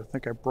sideways. I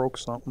think I broke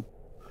something.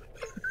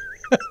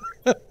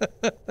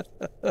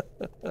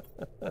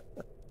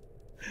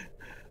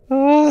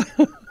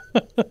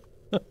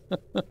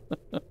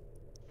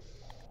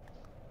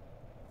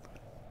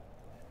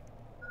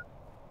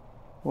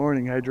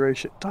 Morning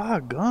hydration.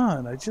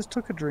 Doggone, I just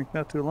took a drink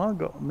not too long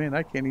ago. Man,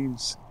 I can't even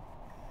see.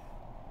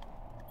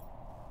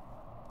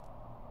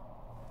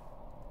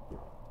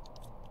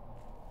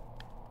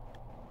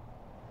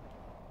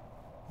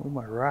 Where's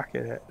my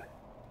rocket at?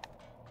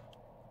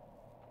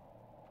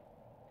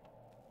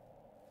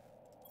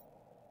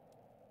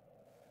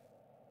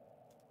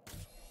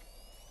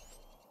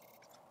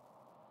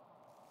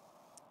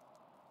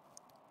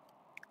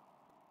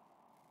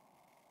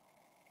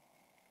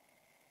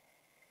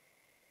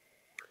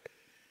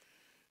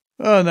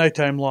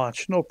 Nighttime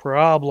launch, no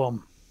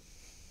problem.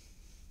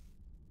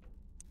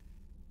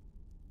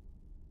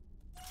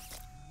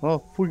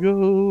 Off we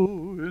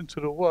go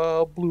into the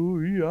wild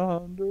blue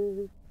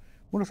yonder.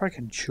 Wonder if I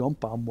can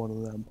jump on one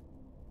of them.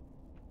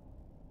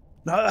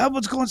 Now that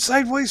one's going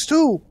sideways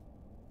too.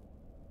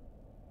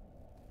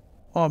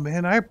 Oh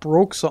man, I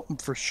broke something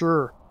for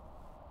sure.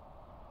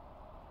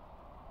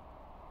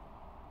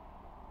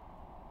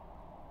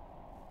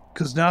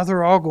 Because now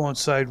they're all going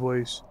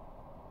sideways.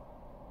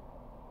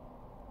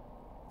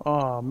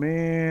 Oh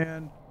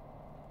man.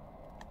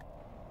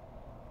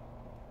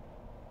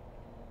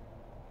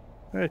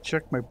 I gotta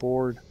check my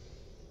board.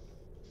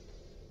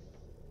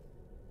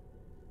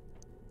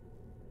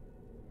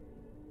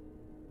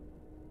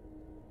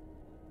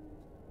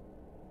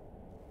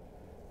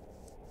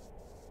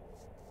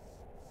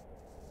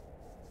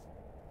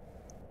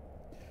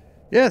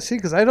 Yeah, see,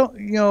 because I don't,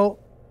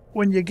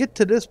 when you get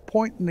to this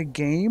point in the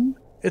game,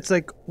 it's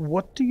like,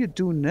 what do you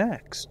do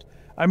next?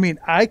 I mean,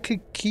 I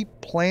could keep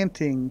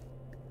planting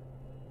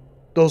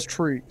those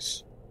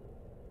trees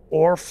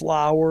or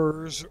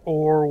flowers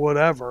or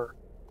whatever,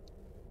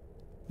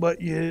 but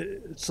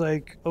it's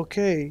like,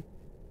 okay.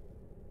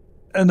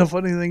 And the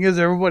funny thing is,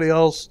 everybody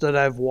else that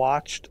I've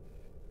watched,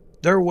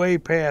 they're way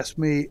past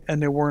me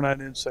and they weren't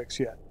on insects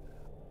yet.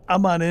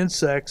 I'm on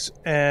insects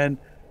and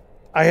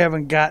I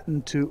haven't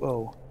gotten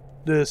to,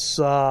 this,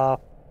 what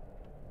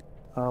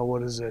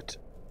is it?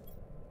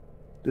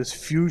 This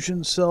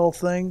fusion cell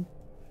thing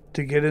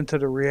to get into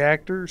the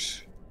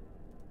reactors.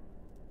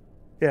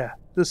 Yeah,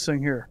 this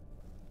thing here.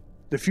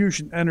 The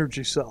fusion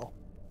energy cell.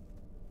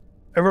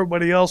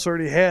 Everybody else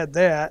already had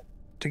that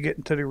to get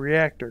into the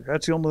reactor.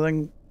 That's the only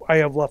thing I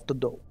have left to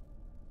do.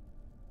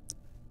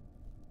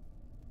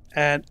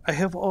 And I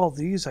have all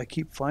these. I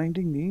keep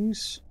finding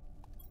these.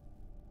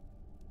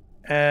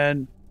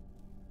 And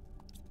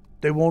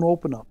they won't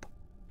open up.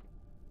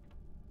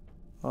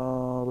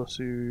 Let's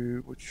see,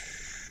 which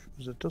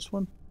is it? This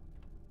one?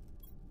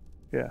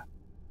 Yeah.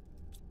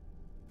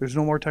 There's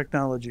no more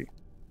technology.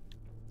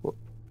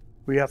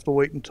 We have to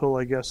wait until,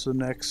 I guess, the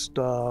next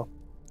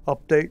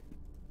update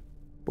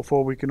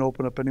before we can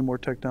open up any more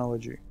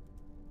technology.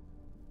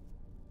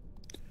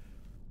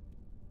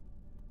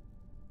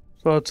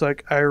 So it's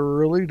like, I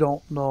really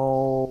don't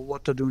know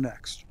what to do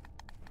next.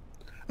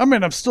 I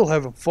mean, I'm still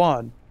having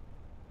fun.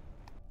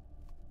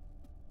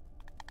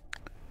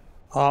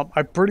 I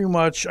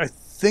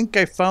think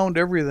I found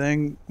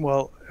everything.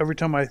 Well, every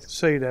time I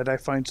say that, I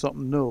find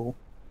something new.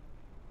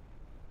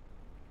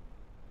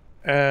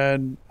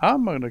 And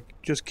I'm going to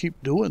just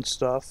keep doing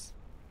stuff.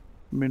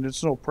 I mean,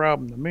 it's no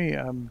problem to me.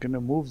 I'm going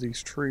to move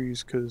these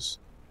trees because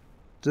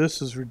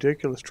this is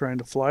ridiculous trying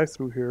to fly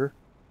through here.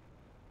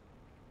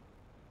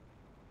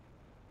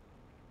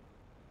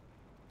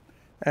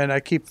 And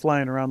I keep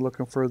flying around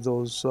looking for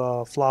those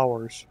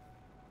flowers.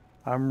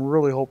 I'm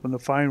really hoping to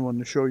find one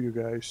to show you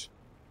guys,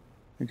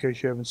 in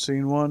case you haven't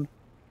seen one.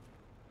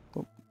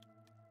 Oh.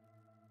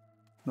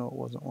 No, it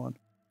wasn't one.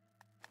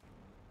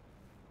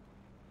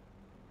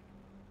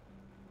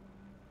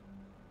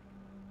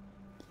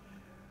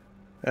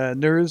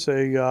 And there is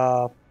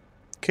a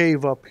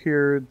cave up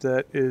here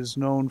that is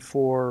known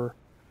for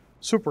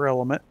super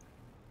element.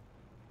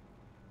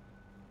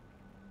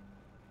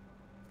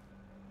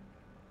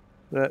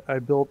 That I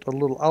built a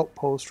little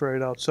outpost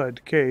right outside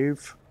the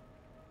cave.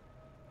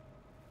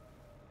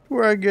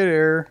 Where I get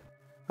air,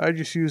 I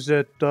just use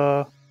that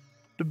the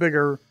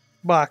bigger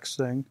box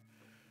thing.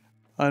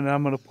 And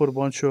I'm going to put a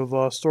bunch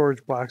of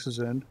storage boxes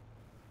in.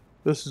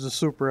 This is a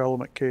super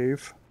element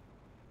cave,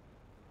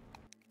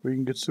 where you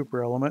can get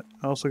super element.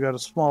 I also got a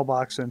small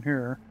box in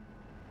here.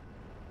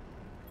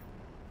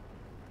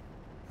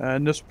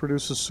 And this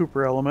produces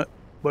super element,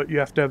 but you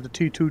have to have the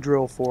T2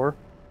 drill for.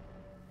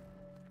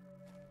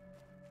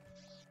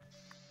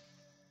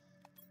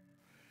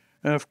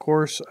 And of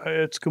course,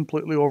 it's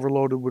completely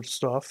overloaded with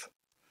stuff.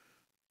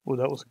 Well,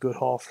 that was a good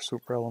haul for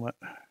super element.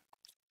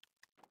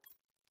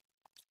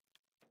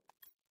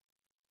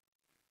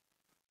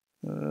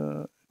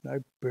 I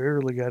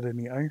barely got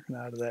any iron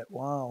out of that.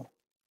 Wow.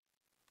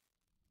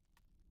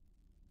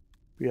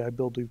 Yeah, I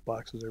build these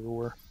boxes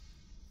everywhere.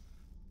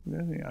 You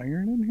got any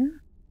iron in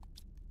here?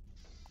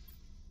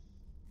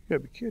 You gotta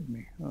be kidding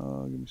me.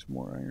 Give me some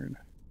more iron.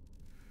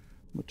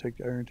 I'm gonna take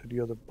the iron to the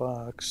other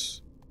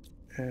box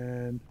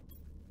and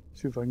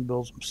see if I can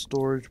build some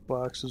storage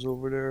boxes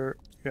over there.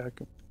 Yeah, I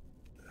can.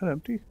 Is that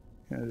empty?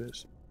 Yeah, it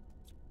is.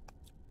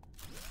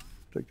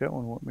 Take that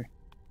one with me.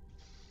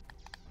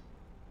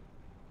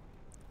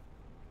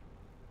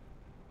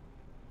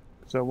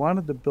 Because I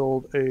wanted to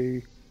build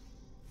a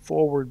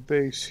forward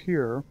base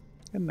here.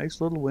 A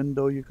nice little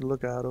window you can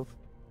look out of.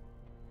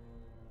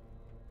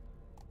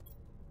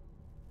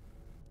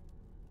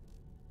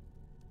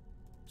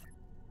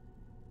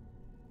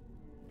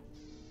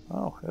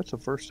 Oh, that's the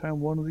first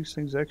time one of these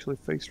things actually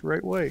faced the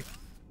right way.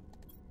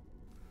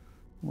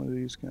 One of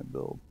these can't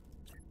build.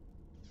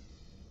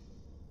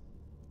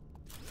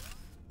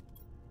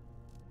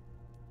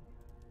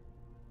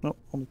 Nope,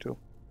 only two.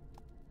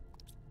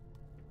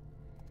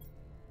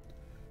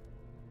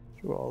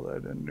 Throw all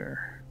that in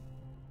there.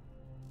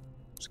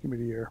 Just give me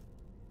the air.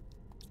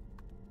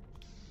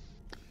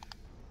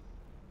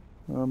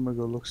 I'm gonna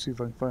go look, see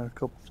if I can find a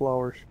couple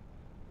flowers.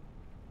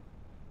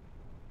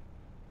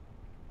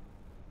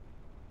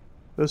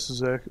 This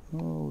is actually.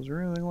 Oh, is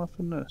there anything left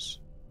in this?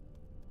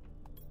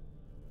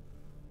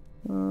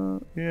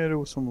 Yeah, there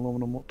was some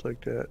aluminum. We'll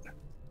take that.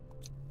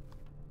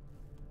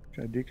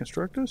 Can I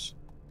deconstruct this?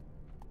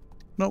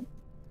 Nope.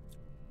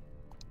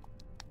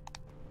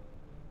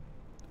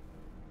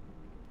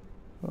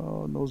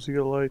 Oh, no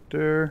zeolite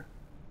there.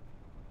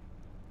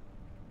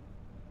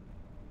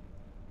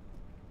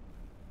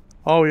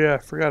 Oh yeah, I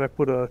forgot I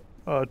put a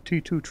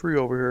T2 tree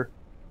over here.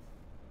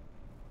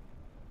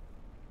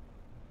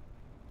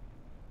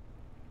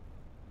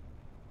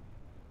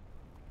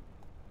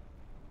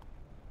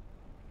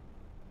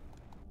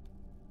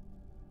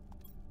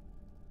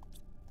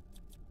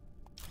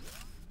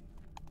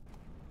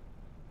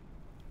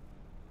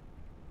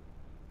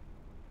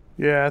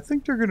 Yeah, I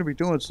think they're going to be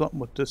doing something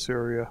with this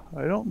area.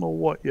 I don't know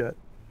what yet.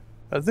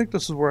 I think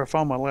this is where I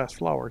found my last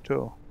flower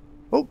too.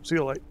 Oh,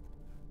 zeolite.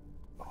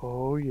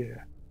 Oh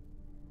yeah.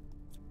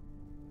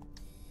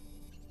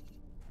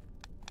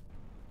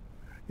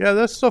 Yeah,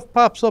 that stuff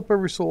pops up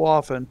every so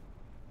often.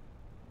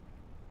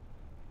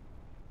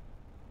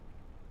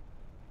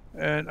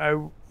 And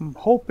I'm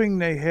hoping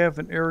they have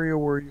an area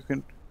where you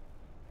can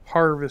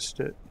harvest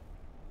it.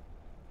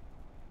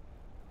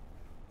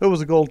 There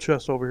was a gold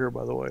chest over here,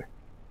 by the way.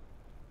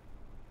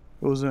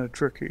 It was in a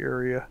tricky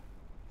area.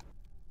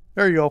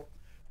 There you go.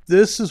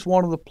 This is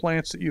one of the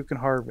plants that you can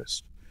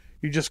harvest.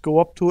 You just go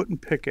up to it and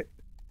pick it.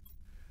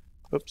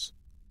 Oops.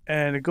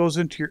 And it goes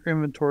into your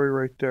inventory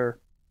right there.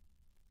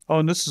 Oh,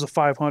 and this is a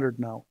 500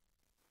 now.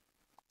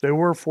 They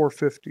were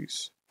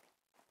 450s.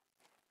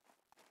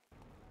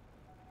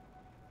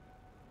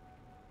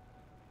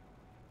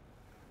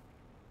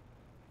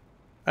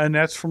 And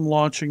that's from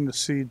launching the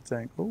seed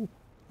thing. Oh,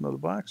 another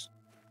box.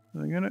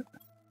 Anything in it?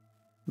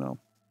 No.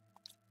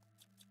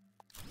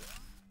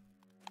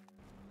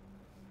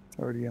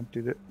 Already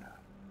emptied it.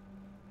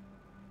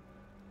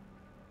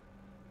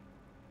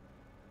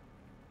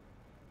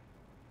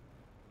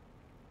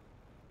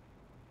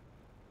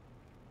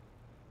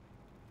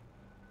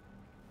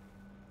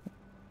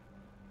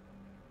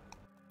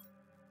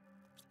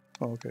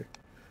 Oh, okay.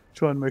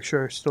 Just wanted to make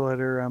sure I still had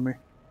air on me.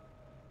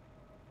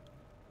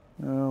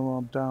 While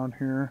I'm down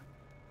here,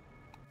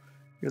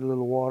 get a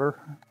little water.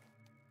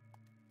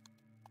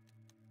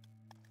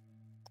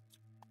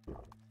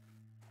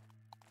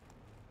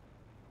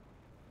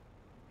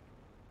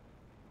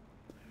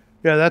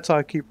 Yeah, that's how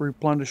I keep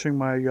replenishing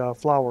my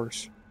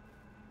flowers.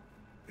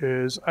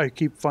 Is I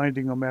keep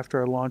finding them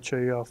after I launch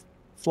a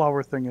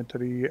flower thing into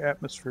the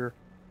atmosphere.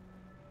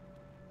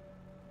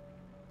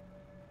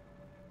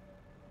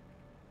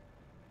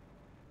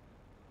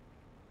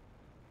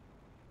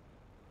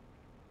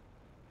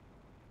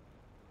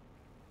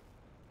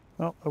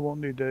 Oh, I won't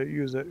need to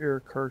use that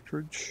air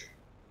cartridge.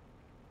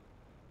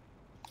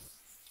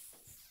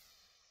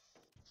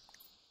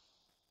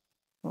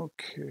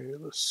 Okay,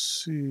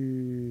 let's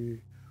see.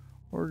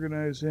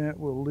 Organize that.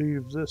 We'll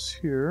leave this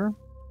here.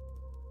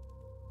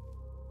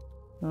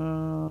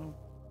 Yeah,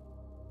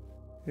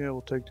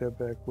 we'll take that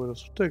back with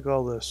us. We'll take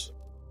all this.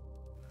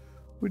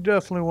 We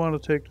definitely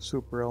want to take the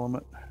super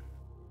element.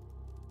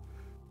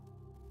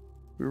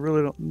 We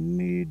really don't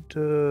need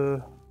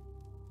the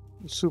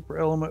super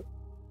element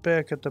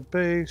back at the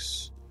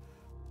base,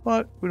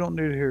 but we don't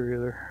need it here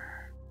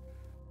either.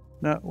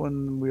 Not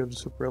when we have the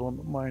super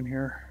element mine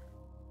here.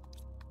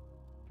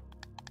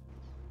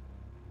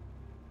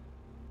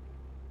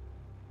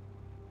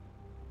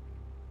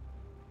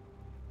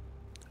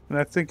 And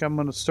I think I'm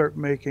going to start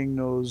making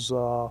those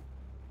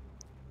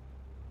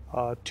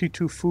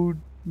T2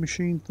 food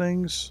machine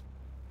things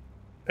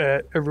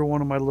at every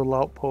one of my little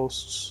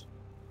outposts.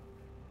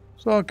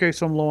 So in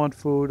case I'm low on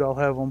food, I'll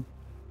have them,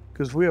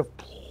 because we have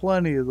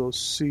plenty of those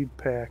seed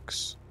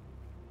packs.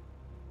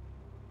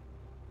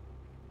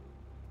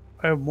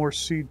 I have more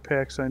seed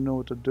packs I know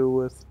what to do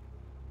with.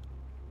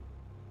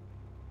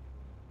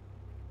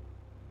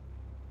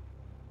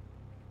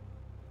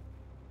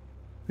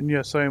 And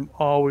yes, I am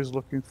always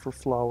looking for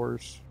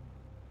flowers.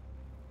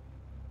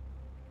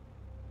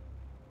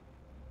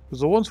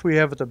 Because the ones we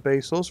have at the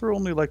base, those are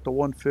only like the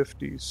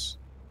 150s.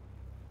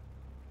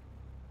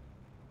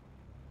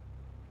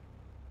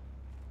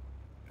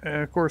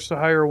 And of course, the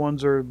higher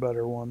ones are the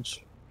better ones.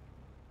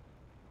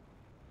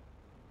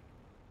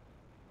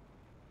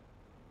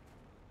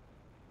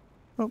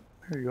 Oh,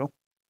 here you go.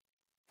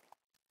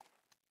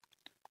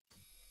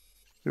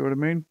 See what I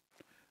mean?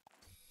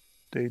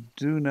 They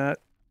do not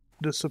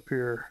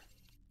disappear.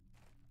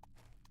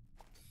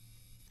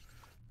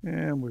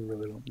 And we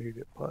really don't need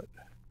it, but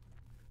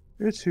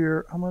it's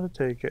here. I'm going to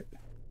take it.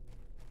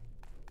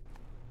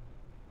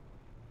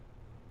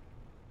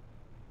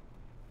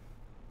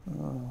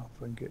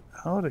 If I can get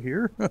out of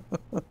here.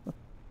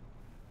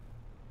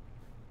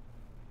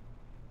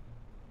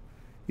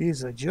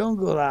 It's a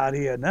jungle out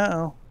here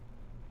now.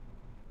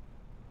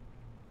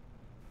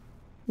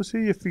 Well,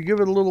 see, if you give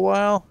it a little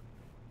while,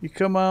 you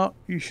come out,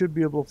 you should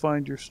be able to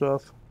find your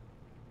stuff.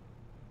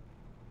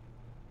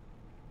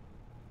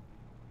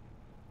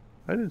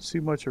 I didn't see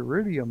much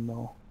iridium,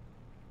 though.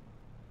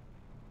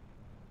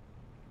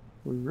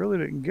 We really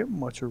didn't get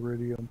much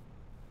iridium.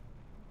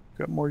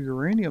 Got more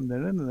uranium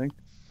than anything.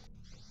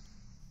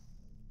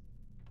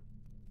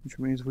 Which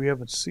means we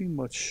haven't seen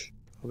much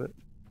of it.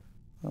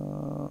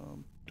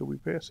 Do we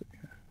pass it?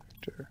 Yeah,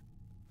 right there.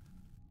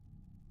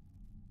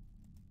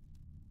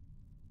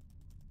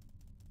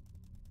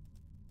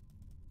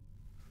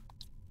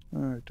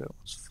 Alright, that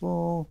one's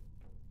full.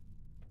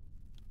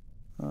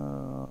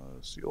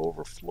 It's the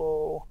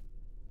overflow.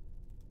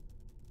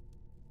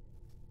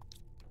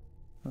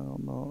 Oh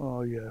no,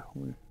 oh yeah,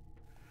 we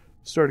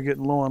started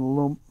getting low on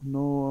aluminum.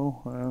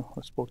 No,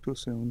 I spoke too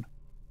soon.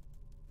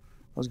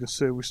 I was going to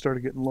say we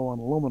started getting low on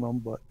aluminum,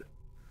 but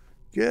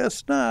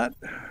guess not.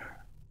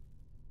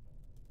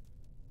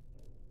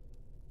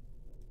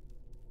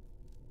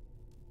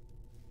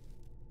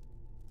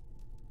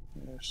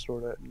 Yeah,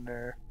 store that in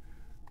there.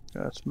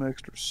 Got some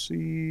extra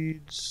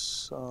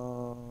seeds.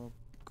 Go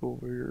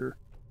over here.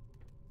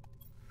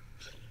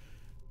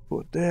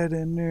 Put that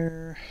in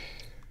there.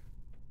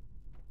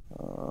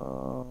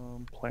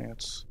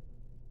 Plants.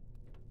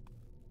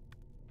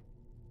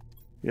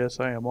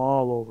 Yes, I am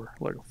all over,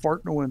 like a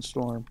fart in a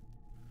windstorm.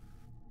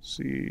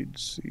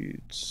 Seeds.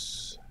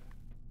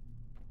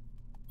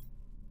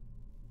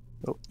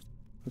 Oh,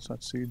 that's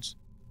not seeds.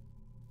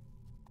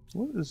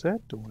 What is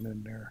that doing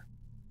in there?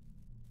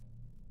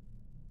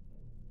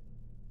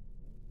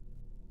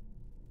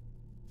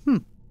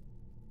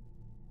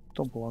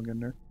 Don't belong in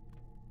there.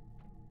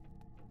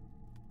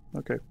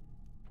 Okay.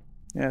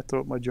 Yeah,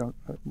 throw it in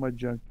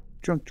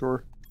junk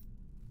drawer.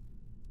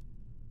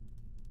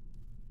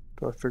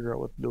 Till I figure out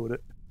what to do with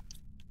it.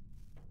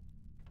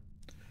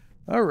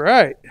 All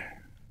right.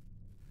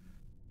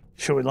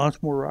 Should we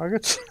launch more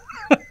rockets?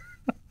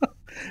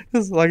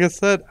 Because, like I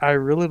said, I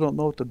really don't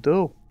know what to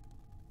do.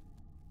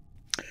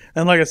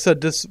 And like I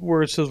said, this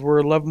where it says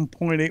we're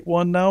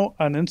 11.81 now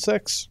on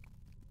insects.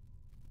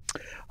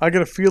 I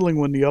got a feeling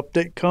when the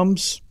update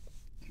comes,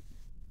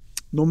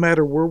 no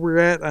matter where we're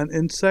at on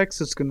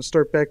insects, it's going to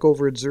start back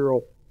over at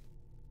 0.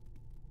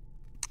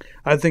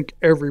 I think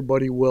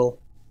everybody will.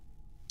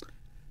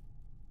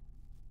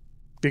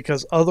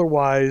 Because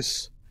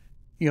otherwise,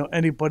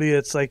 anybody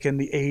that's like in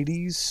the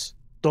 80s,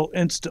 they'll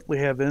instantly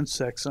have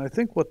insects. And I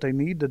think what they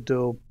need to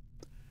do,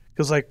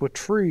 because like with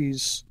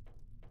trees,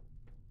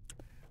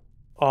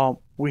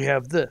 we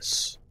have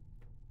this.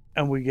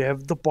 And we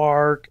have the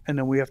bark, and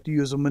then we have to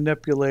use a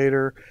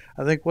manipulator.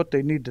 I think what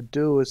they need to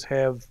do is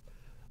have,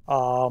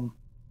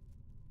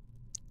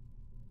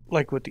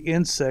 like with the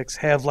insects,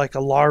 have like a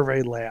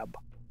larvae lab.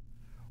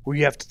 Where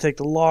you have to take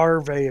the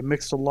larvae and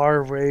mix the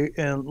larvae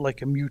in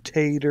like a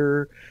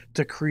mutator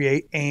to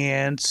create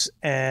ants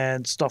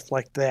and stuff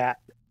like that.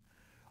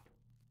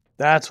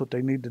 That's what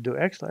they need to do.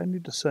 Actually, I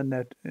need to send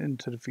that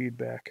into the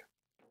feedback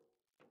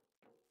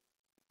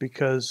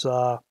because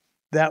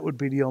that would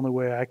be the only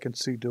way I can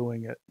see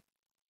doing it.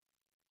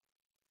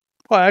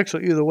 Well,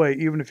 actually, either way,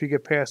 even if you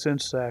get past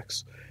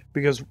insects,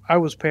 because I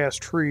was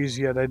past trees,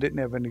 yet I didn't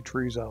have any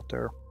trees out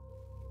there.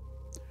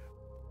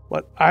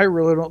 But I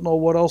really don't know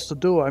what else to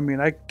do. I mean,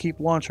 I keep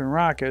launching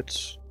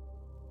rockets,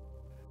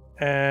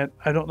 and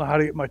I don't know how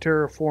to get my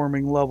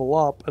terraforming level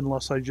up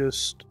unless I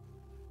just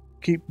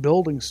keep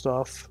building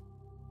stuff.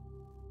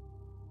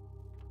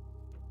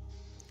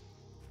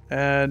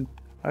 And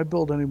I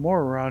build any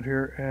more around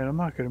here, and I'm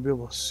not going to be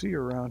able to see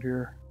around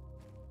here.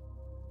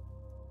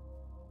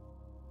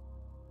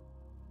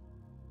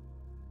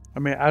 I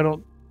mean, I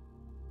don't...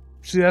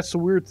 See, that's the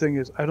weird thing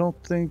is I don't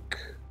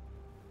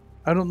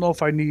know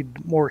if I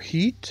need more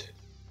heat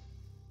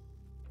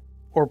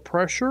or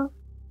pressure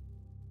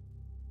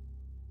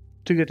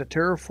to get the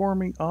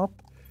terraforming up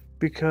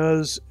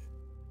because...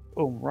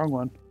 Oh, wrong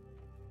one.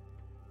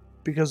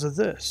 Because of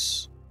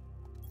this.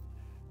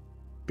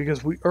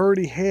 Because we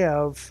already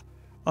have,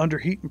 under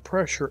heat and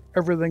pressure,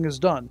 everything is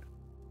done.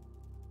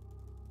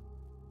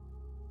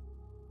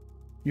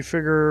 You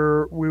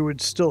figure we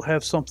would still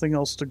have something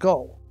else to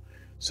go.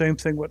 Same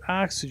thing with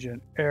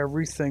oxygen.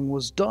 Everything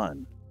was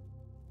done.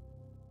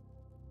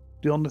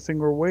 The only thing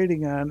we're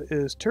waiting on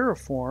is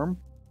terraform.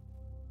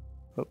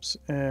 Oops,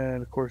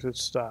 and of course it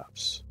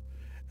stops.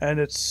 And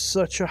it's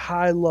such a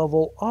high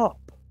level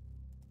up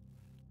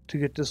to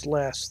get this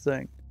last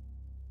thing.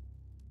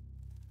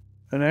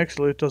 And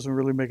actually it doesn't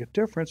really make a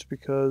difference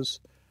because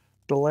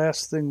the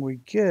last thing we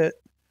get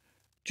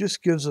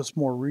just gives us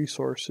more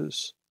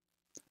resources.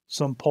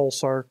 Some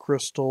pulsar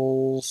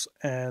crystals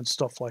and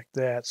stuff like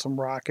that, some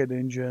rocket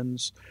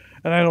engines.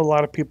 And I know a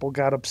lot of people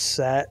got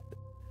upset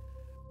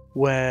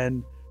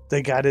when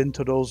they got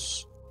into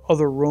those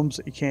other rooms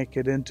that you can't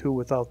get into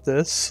without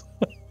this.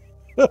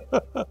 I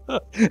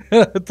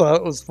thought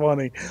it was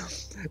funny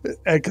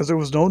because there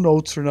was no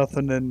notes or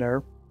nothing in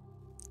there.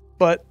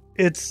 But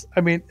it's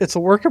a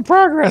work in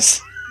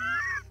progress.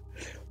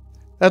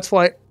 That's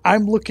why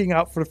I'm looking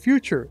out for the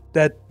future.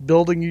 That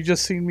building you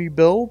just seen me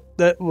build,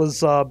 that was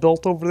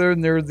built over there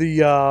near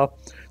the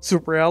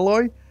super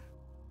alloy,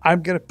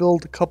 I'm going to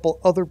build a couple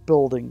other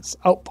buildings,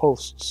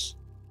 outposts,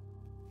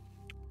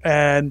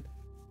 and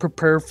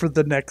prepare for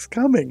the next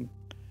coming.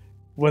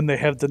 When they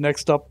have the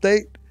next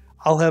update,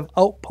 I'll have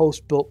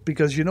outposts built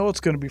because you know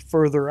it's going to be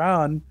further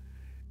on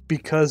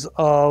because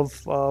of,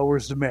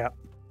 where's the map?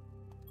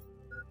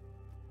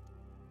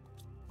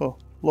 Oh,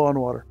 low on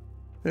water.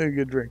 Hey,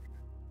 good drink.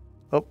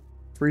 Oh,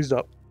 freezed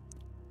up.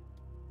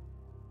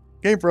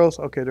 Game froze.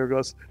 Okay, there it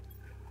goes.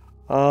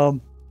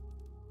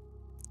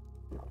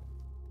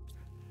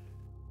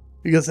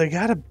 Because they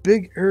got a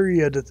big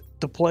area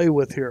to play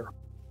with here.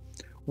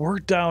 We're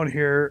down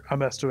here,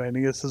 I'm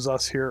estimating this is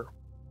us here.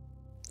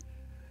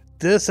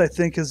 This, I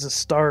think, is a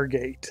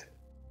Stargate.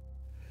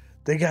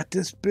 They got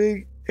this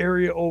big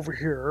area over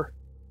here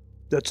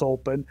that's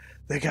open.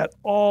 They got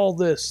all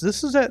this.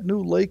 This is that new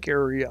lake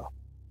area.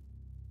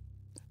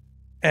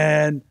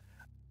 And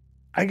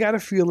I got a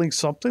feeling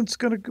something's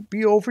going to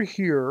be over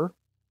here.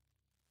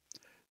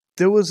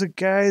 There was a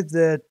guy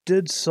that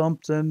did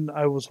something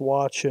I was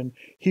watching.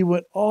 He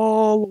went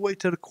all the way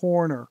to the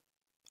corner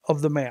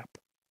of the map.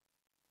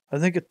 I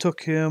think it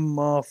took him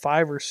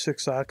 5 or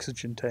 6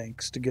 oxygen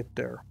tanks to get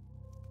there.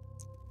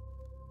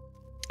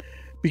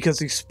 Because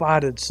he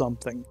spotted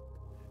something.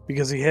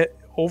 Because he had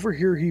over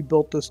here he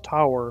built this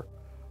tower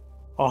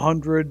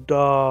 100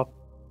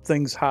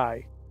 things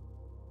high.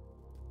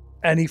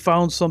 And he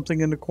found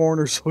something in the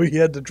corner, so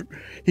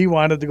he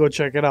wanted to go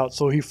check it out.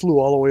 So he flew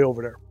all the way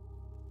over there.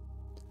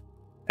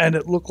 And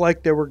it looked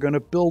like they were going to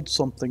build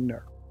something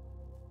there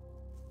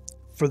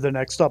for the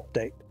next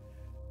update.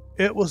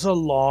 It was a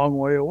long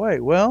way away.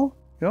 Well,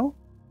 you know,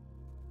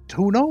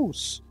 who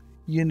knows?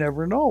 You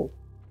never know.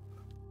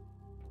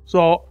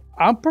 So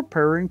I'm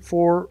preparing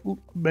for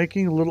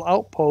making little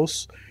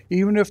outposts,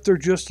 even if they're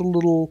just a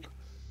little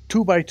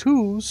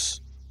 2x2s,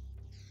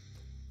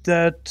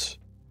 that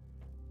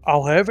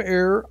I'll have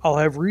air, I'll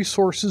have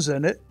resources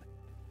in it,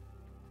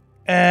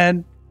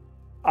 and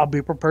I'll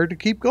be prepared to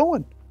keep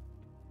going.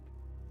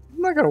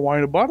 I'm not going to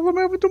whine about it. I'm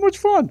having too much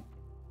fun.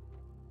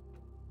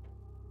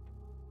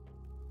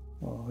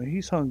 Oh,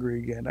 he's hungry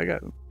again. I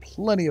got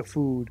plenty of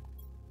food.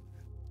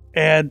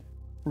 And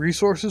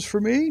resources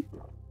for me?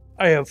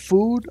 I have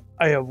food.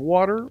 I have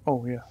water.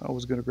 Oh, yeah. I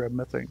was going to grab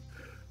methane.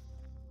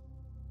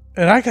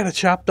 And I got to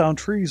chop down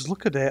trees.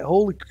 Look at that.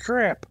 Holy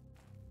crap.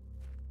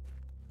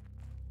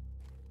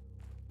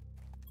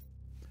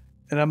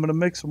 And I'm going to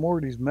make some more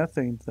of these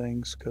methane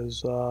things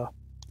because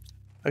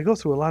I go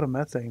through a lot of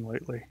methane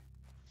lately.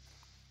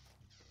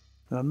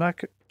 And I'm not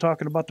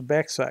talking about the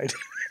backside.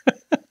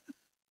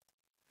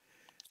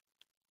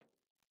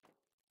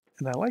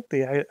 And I like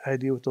the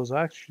idea with those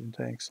oxygen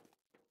tanks.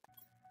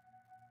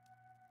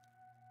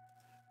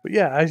 But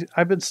yeah,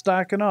 I've been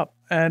stocking up.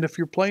 And if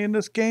you're playing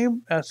this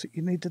game, that's what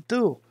you need to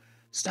do.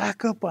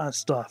 Stock up on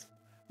stuff.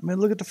 I mean,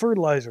 look at the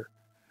fertilizer.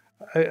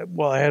 I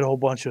had a whole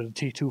bunch of the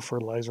T2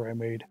 fertilizer I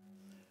made.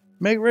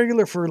 Make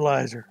regular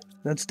fertilizer.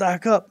 Then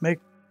stock up. Make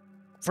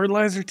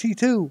fertilizer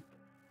T2.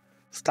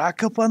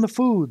 Stock up on the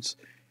foods.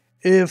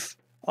 If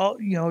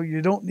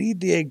you don't need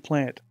the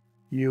eggplant,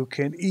 you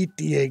can eat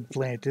the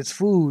eggplant. It's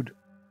food.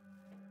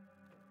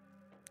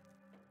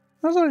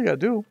 That's all you gotta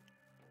do.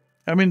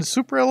 I mean, the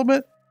super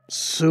element,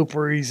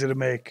 super easy to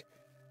make.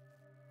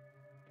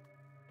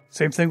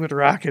 Same thing with the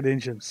rocket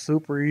engine,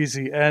 super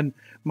easy. And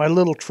my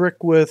little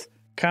trick with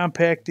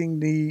compacting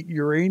the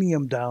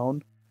uranium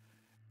down,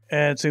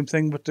 and same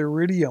thing with the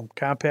iridium,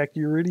 compact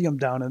iridium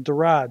down into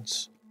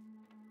rods.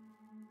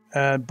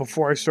 And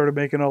before I started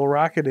making all the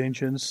rocket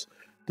engines,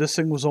 this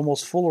thing was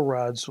almost full of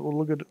rods. Well,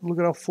 look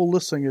at how full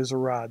this thing is of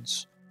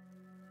rods.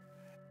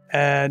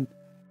 And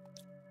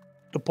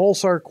the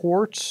pulsar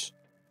quartz,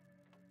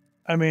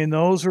 I mean,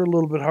 those are a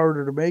little bit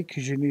harder to make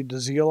because you need the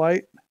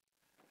zeolite.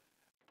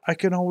 I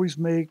can always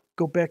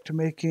go back to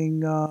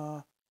making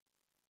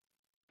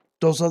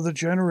those other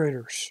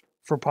generators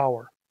for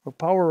power. For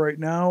power right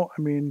now,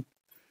 I mean,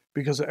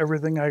 because of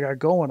everything I got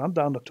going, I'm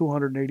down to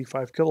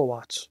 285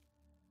 kilowatts.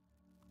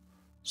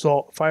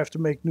 So if I have to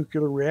make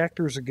nuclear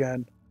reactors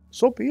again,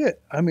 so be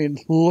it. I mean,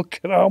 look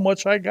at how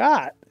much I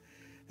got.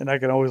 And I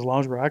can always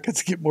launch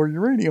rockets to get more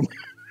uranium.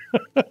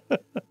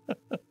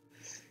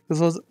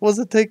 Because what does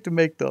it take to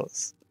make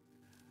those?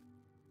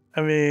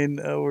 I mean,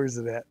 where's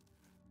it at?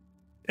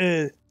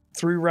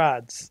 3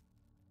 rods,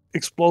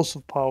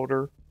 explosive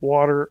powder,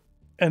 water,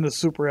 and a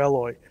super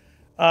alloy.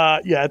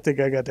 Yeah, I think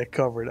I got that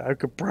covered. I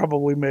could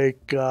probably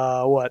make, 8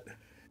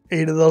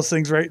 of those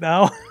things right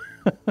now.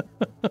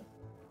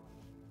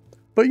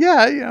 But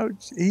yeah,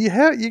 you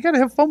got to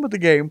have fun with the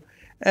game.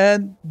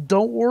 And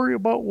don't worry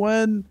about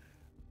when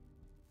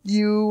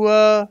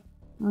you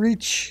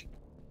reach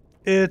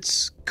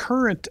its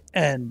current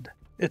end.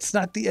 It's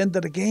not the end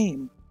of the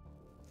game.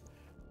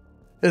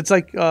 It's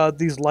like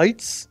these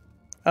lights.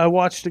 I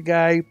watched a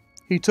guy,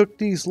 he took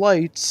these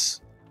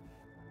lights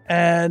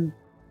and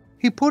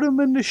he put them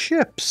in the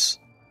ships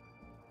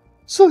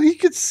so he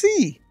could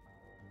see.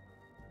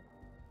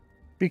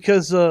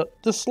 Because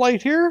this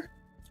light here,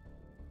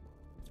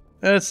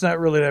 it's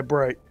not really that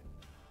bright.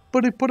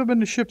 But he put them in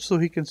the ship so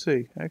he can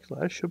see.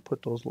 Actually, I should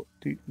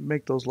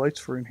make those lights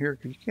for in here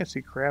because you can't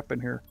see crap in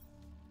here.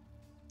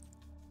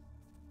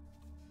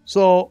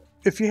 So,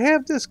 if you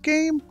have this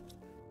game,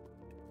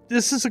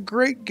 this is a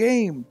great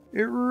game.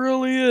 It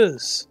really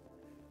is.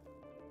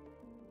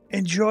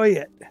 Enjoy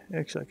it.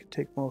 Actually, I could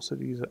take most of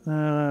these.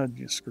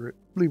 Just screw it.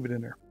 Leave it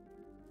in there.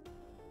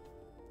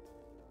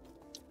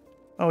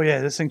 Oh yeah,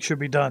 this thing should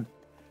be done.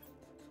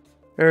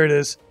 There it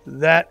is.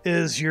 That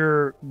is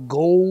your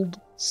gold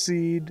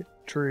seed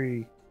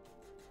tree.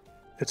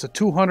 It's a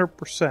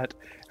 200%.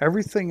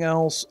 Everything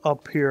else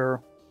up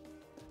here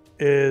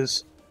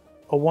is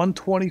a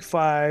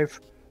 125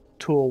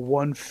 to a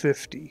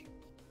 150.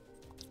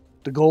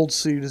 The gold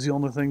seed is the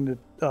only thing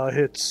that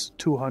hits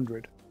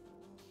 200.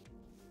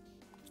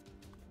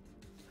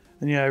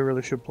 And yeah, I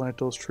really should plant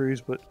those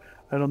trees, but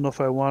I don't know if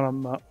I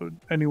want them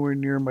anywhere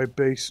near my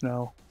base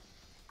now.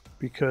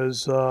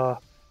 Because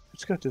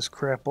it's got this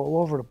crap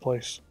all over the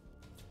place.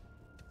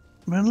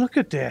 Man, look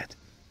at that.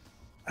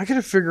 I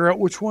gotta figure out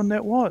which one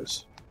that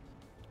was.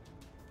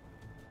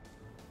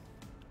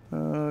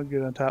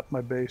 Get on top of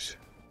my base.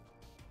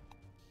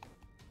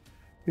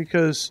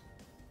 Because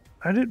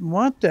I didn't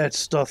want that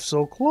stuff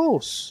so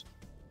close.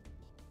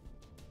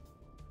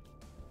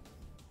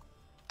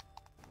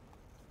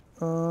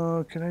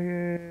 Can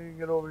I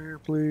get over here,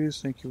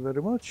 please? Thank you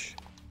very much.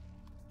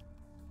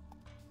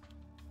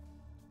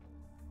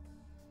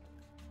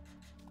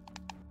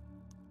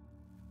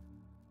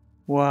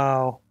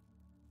 Wow.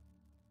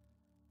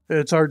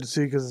 It's hard to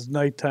see because it's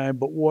nighttime,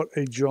 but what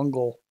a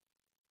jungle.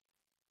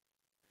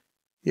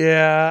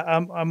 Yeah,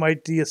 I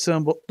might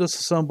disassemble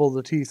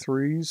the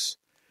T3s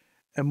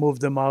and move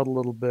them out a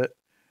little bit.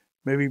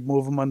 Maybe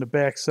move them on the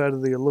back side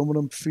of the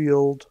aluminum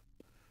field.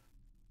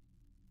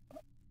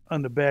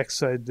 On the back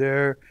side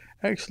there.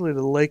 Actually,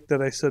 the lake that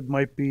I said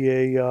might be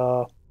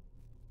a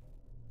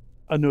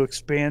new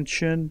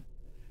expansion.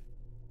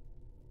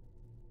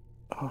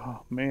 Oh,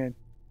 man.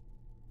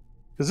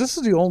 Because this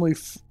is the only,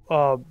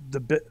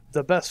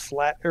 the best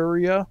flat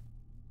area.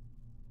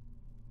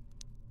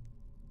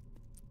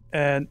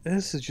 And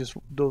this is just,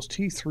 those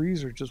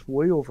T3s are just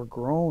way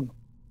overgrown.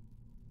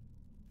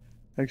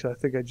 Actually, I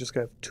think I just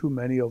got too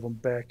many of them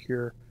back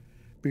here.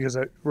 Because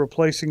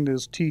replacing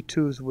those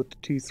T2s with the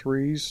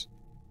T3s,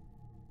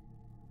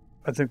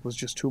 I think was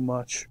just too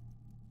much.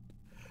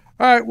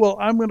 Alright, well,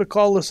 I'm going to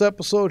call this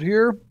episode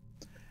here.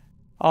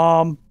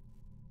 Like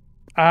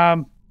I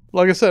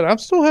said, I'm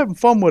still having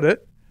fun with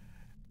it.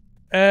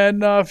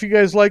 And if you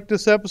guys like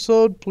this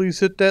episode, please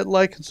hit that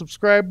like and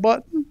subscribe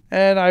button.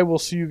 And I will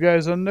see you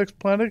guys on the next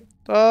Planet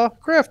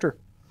Crafter.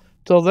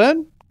 Till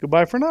then,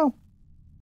 goodbye for now.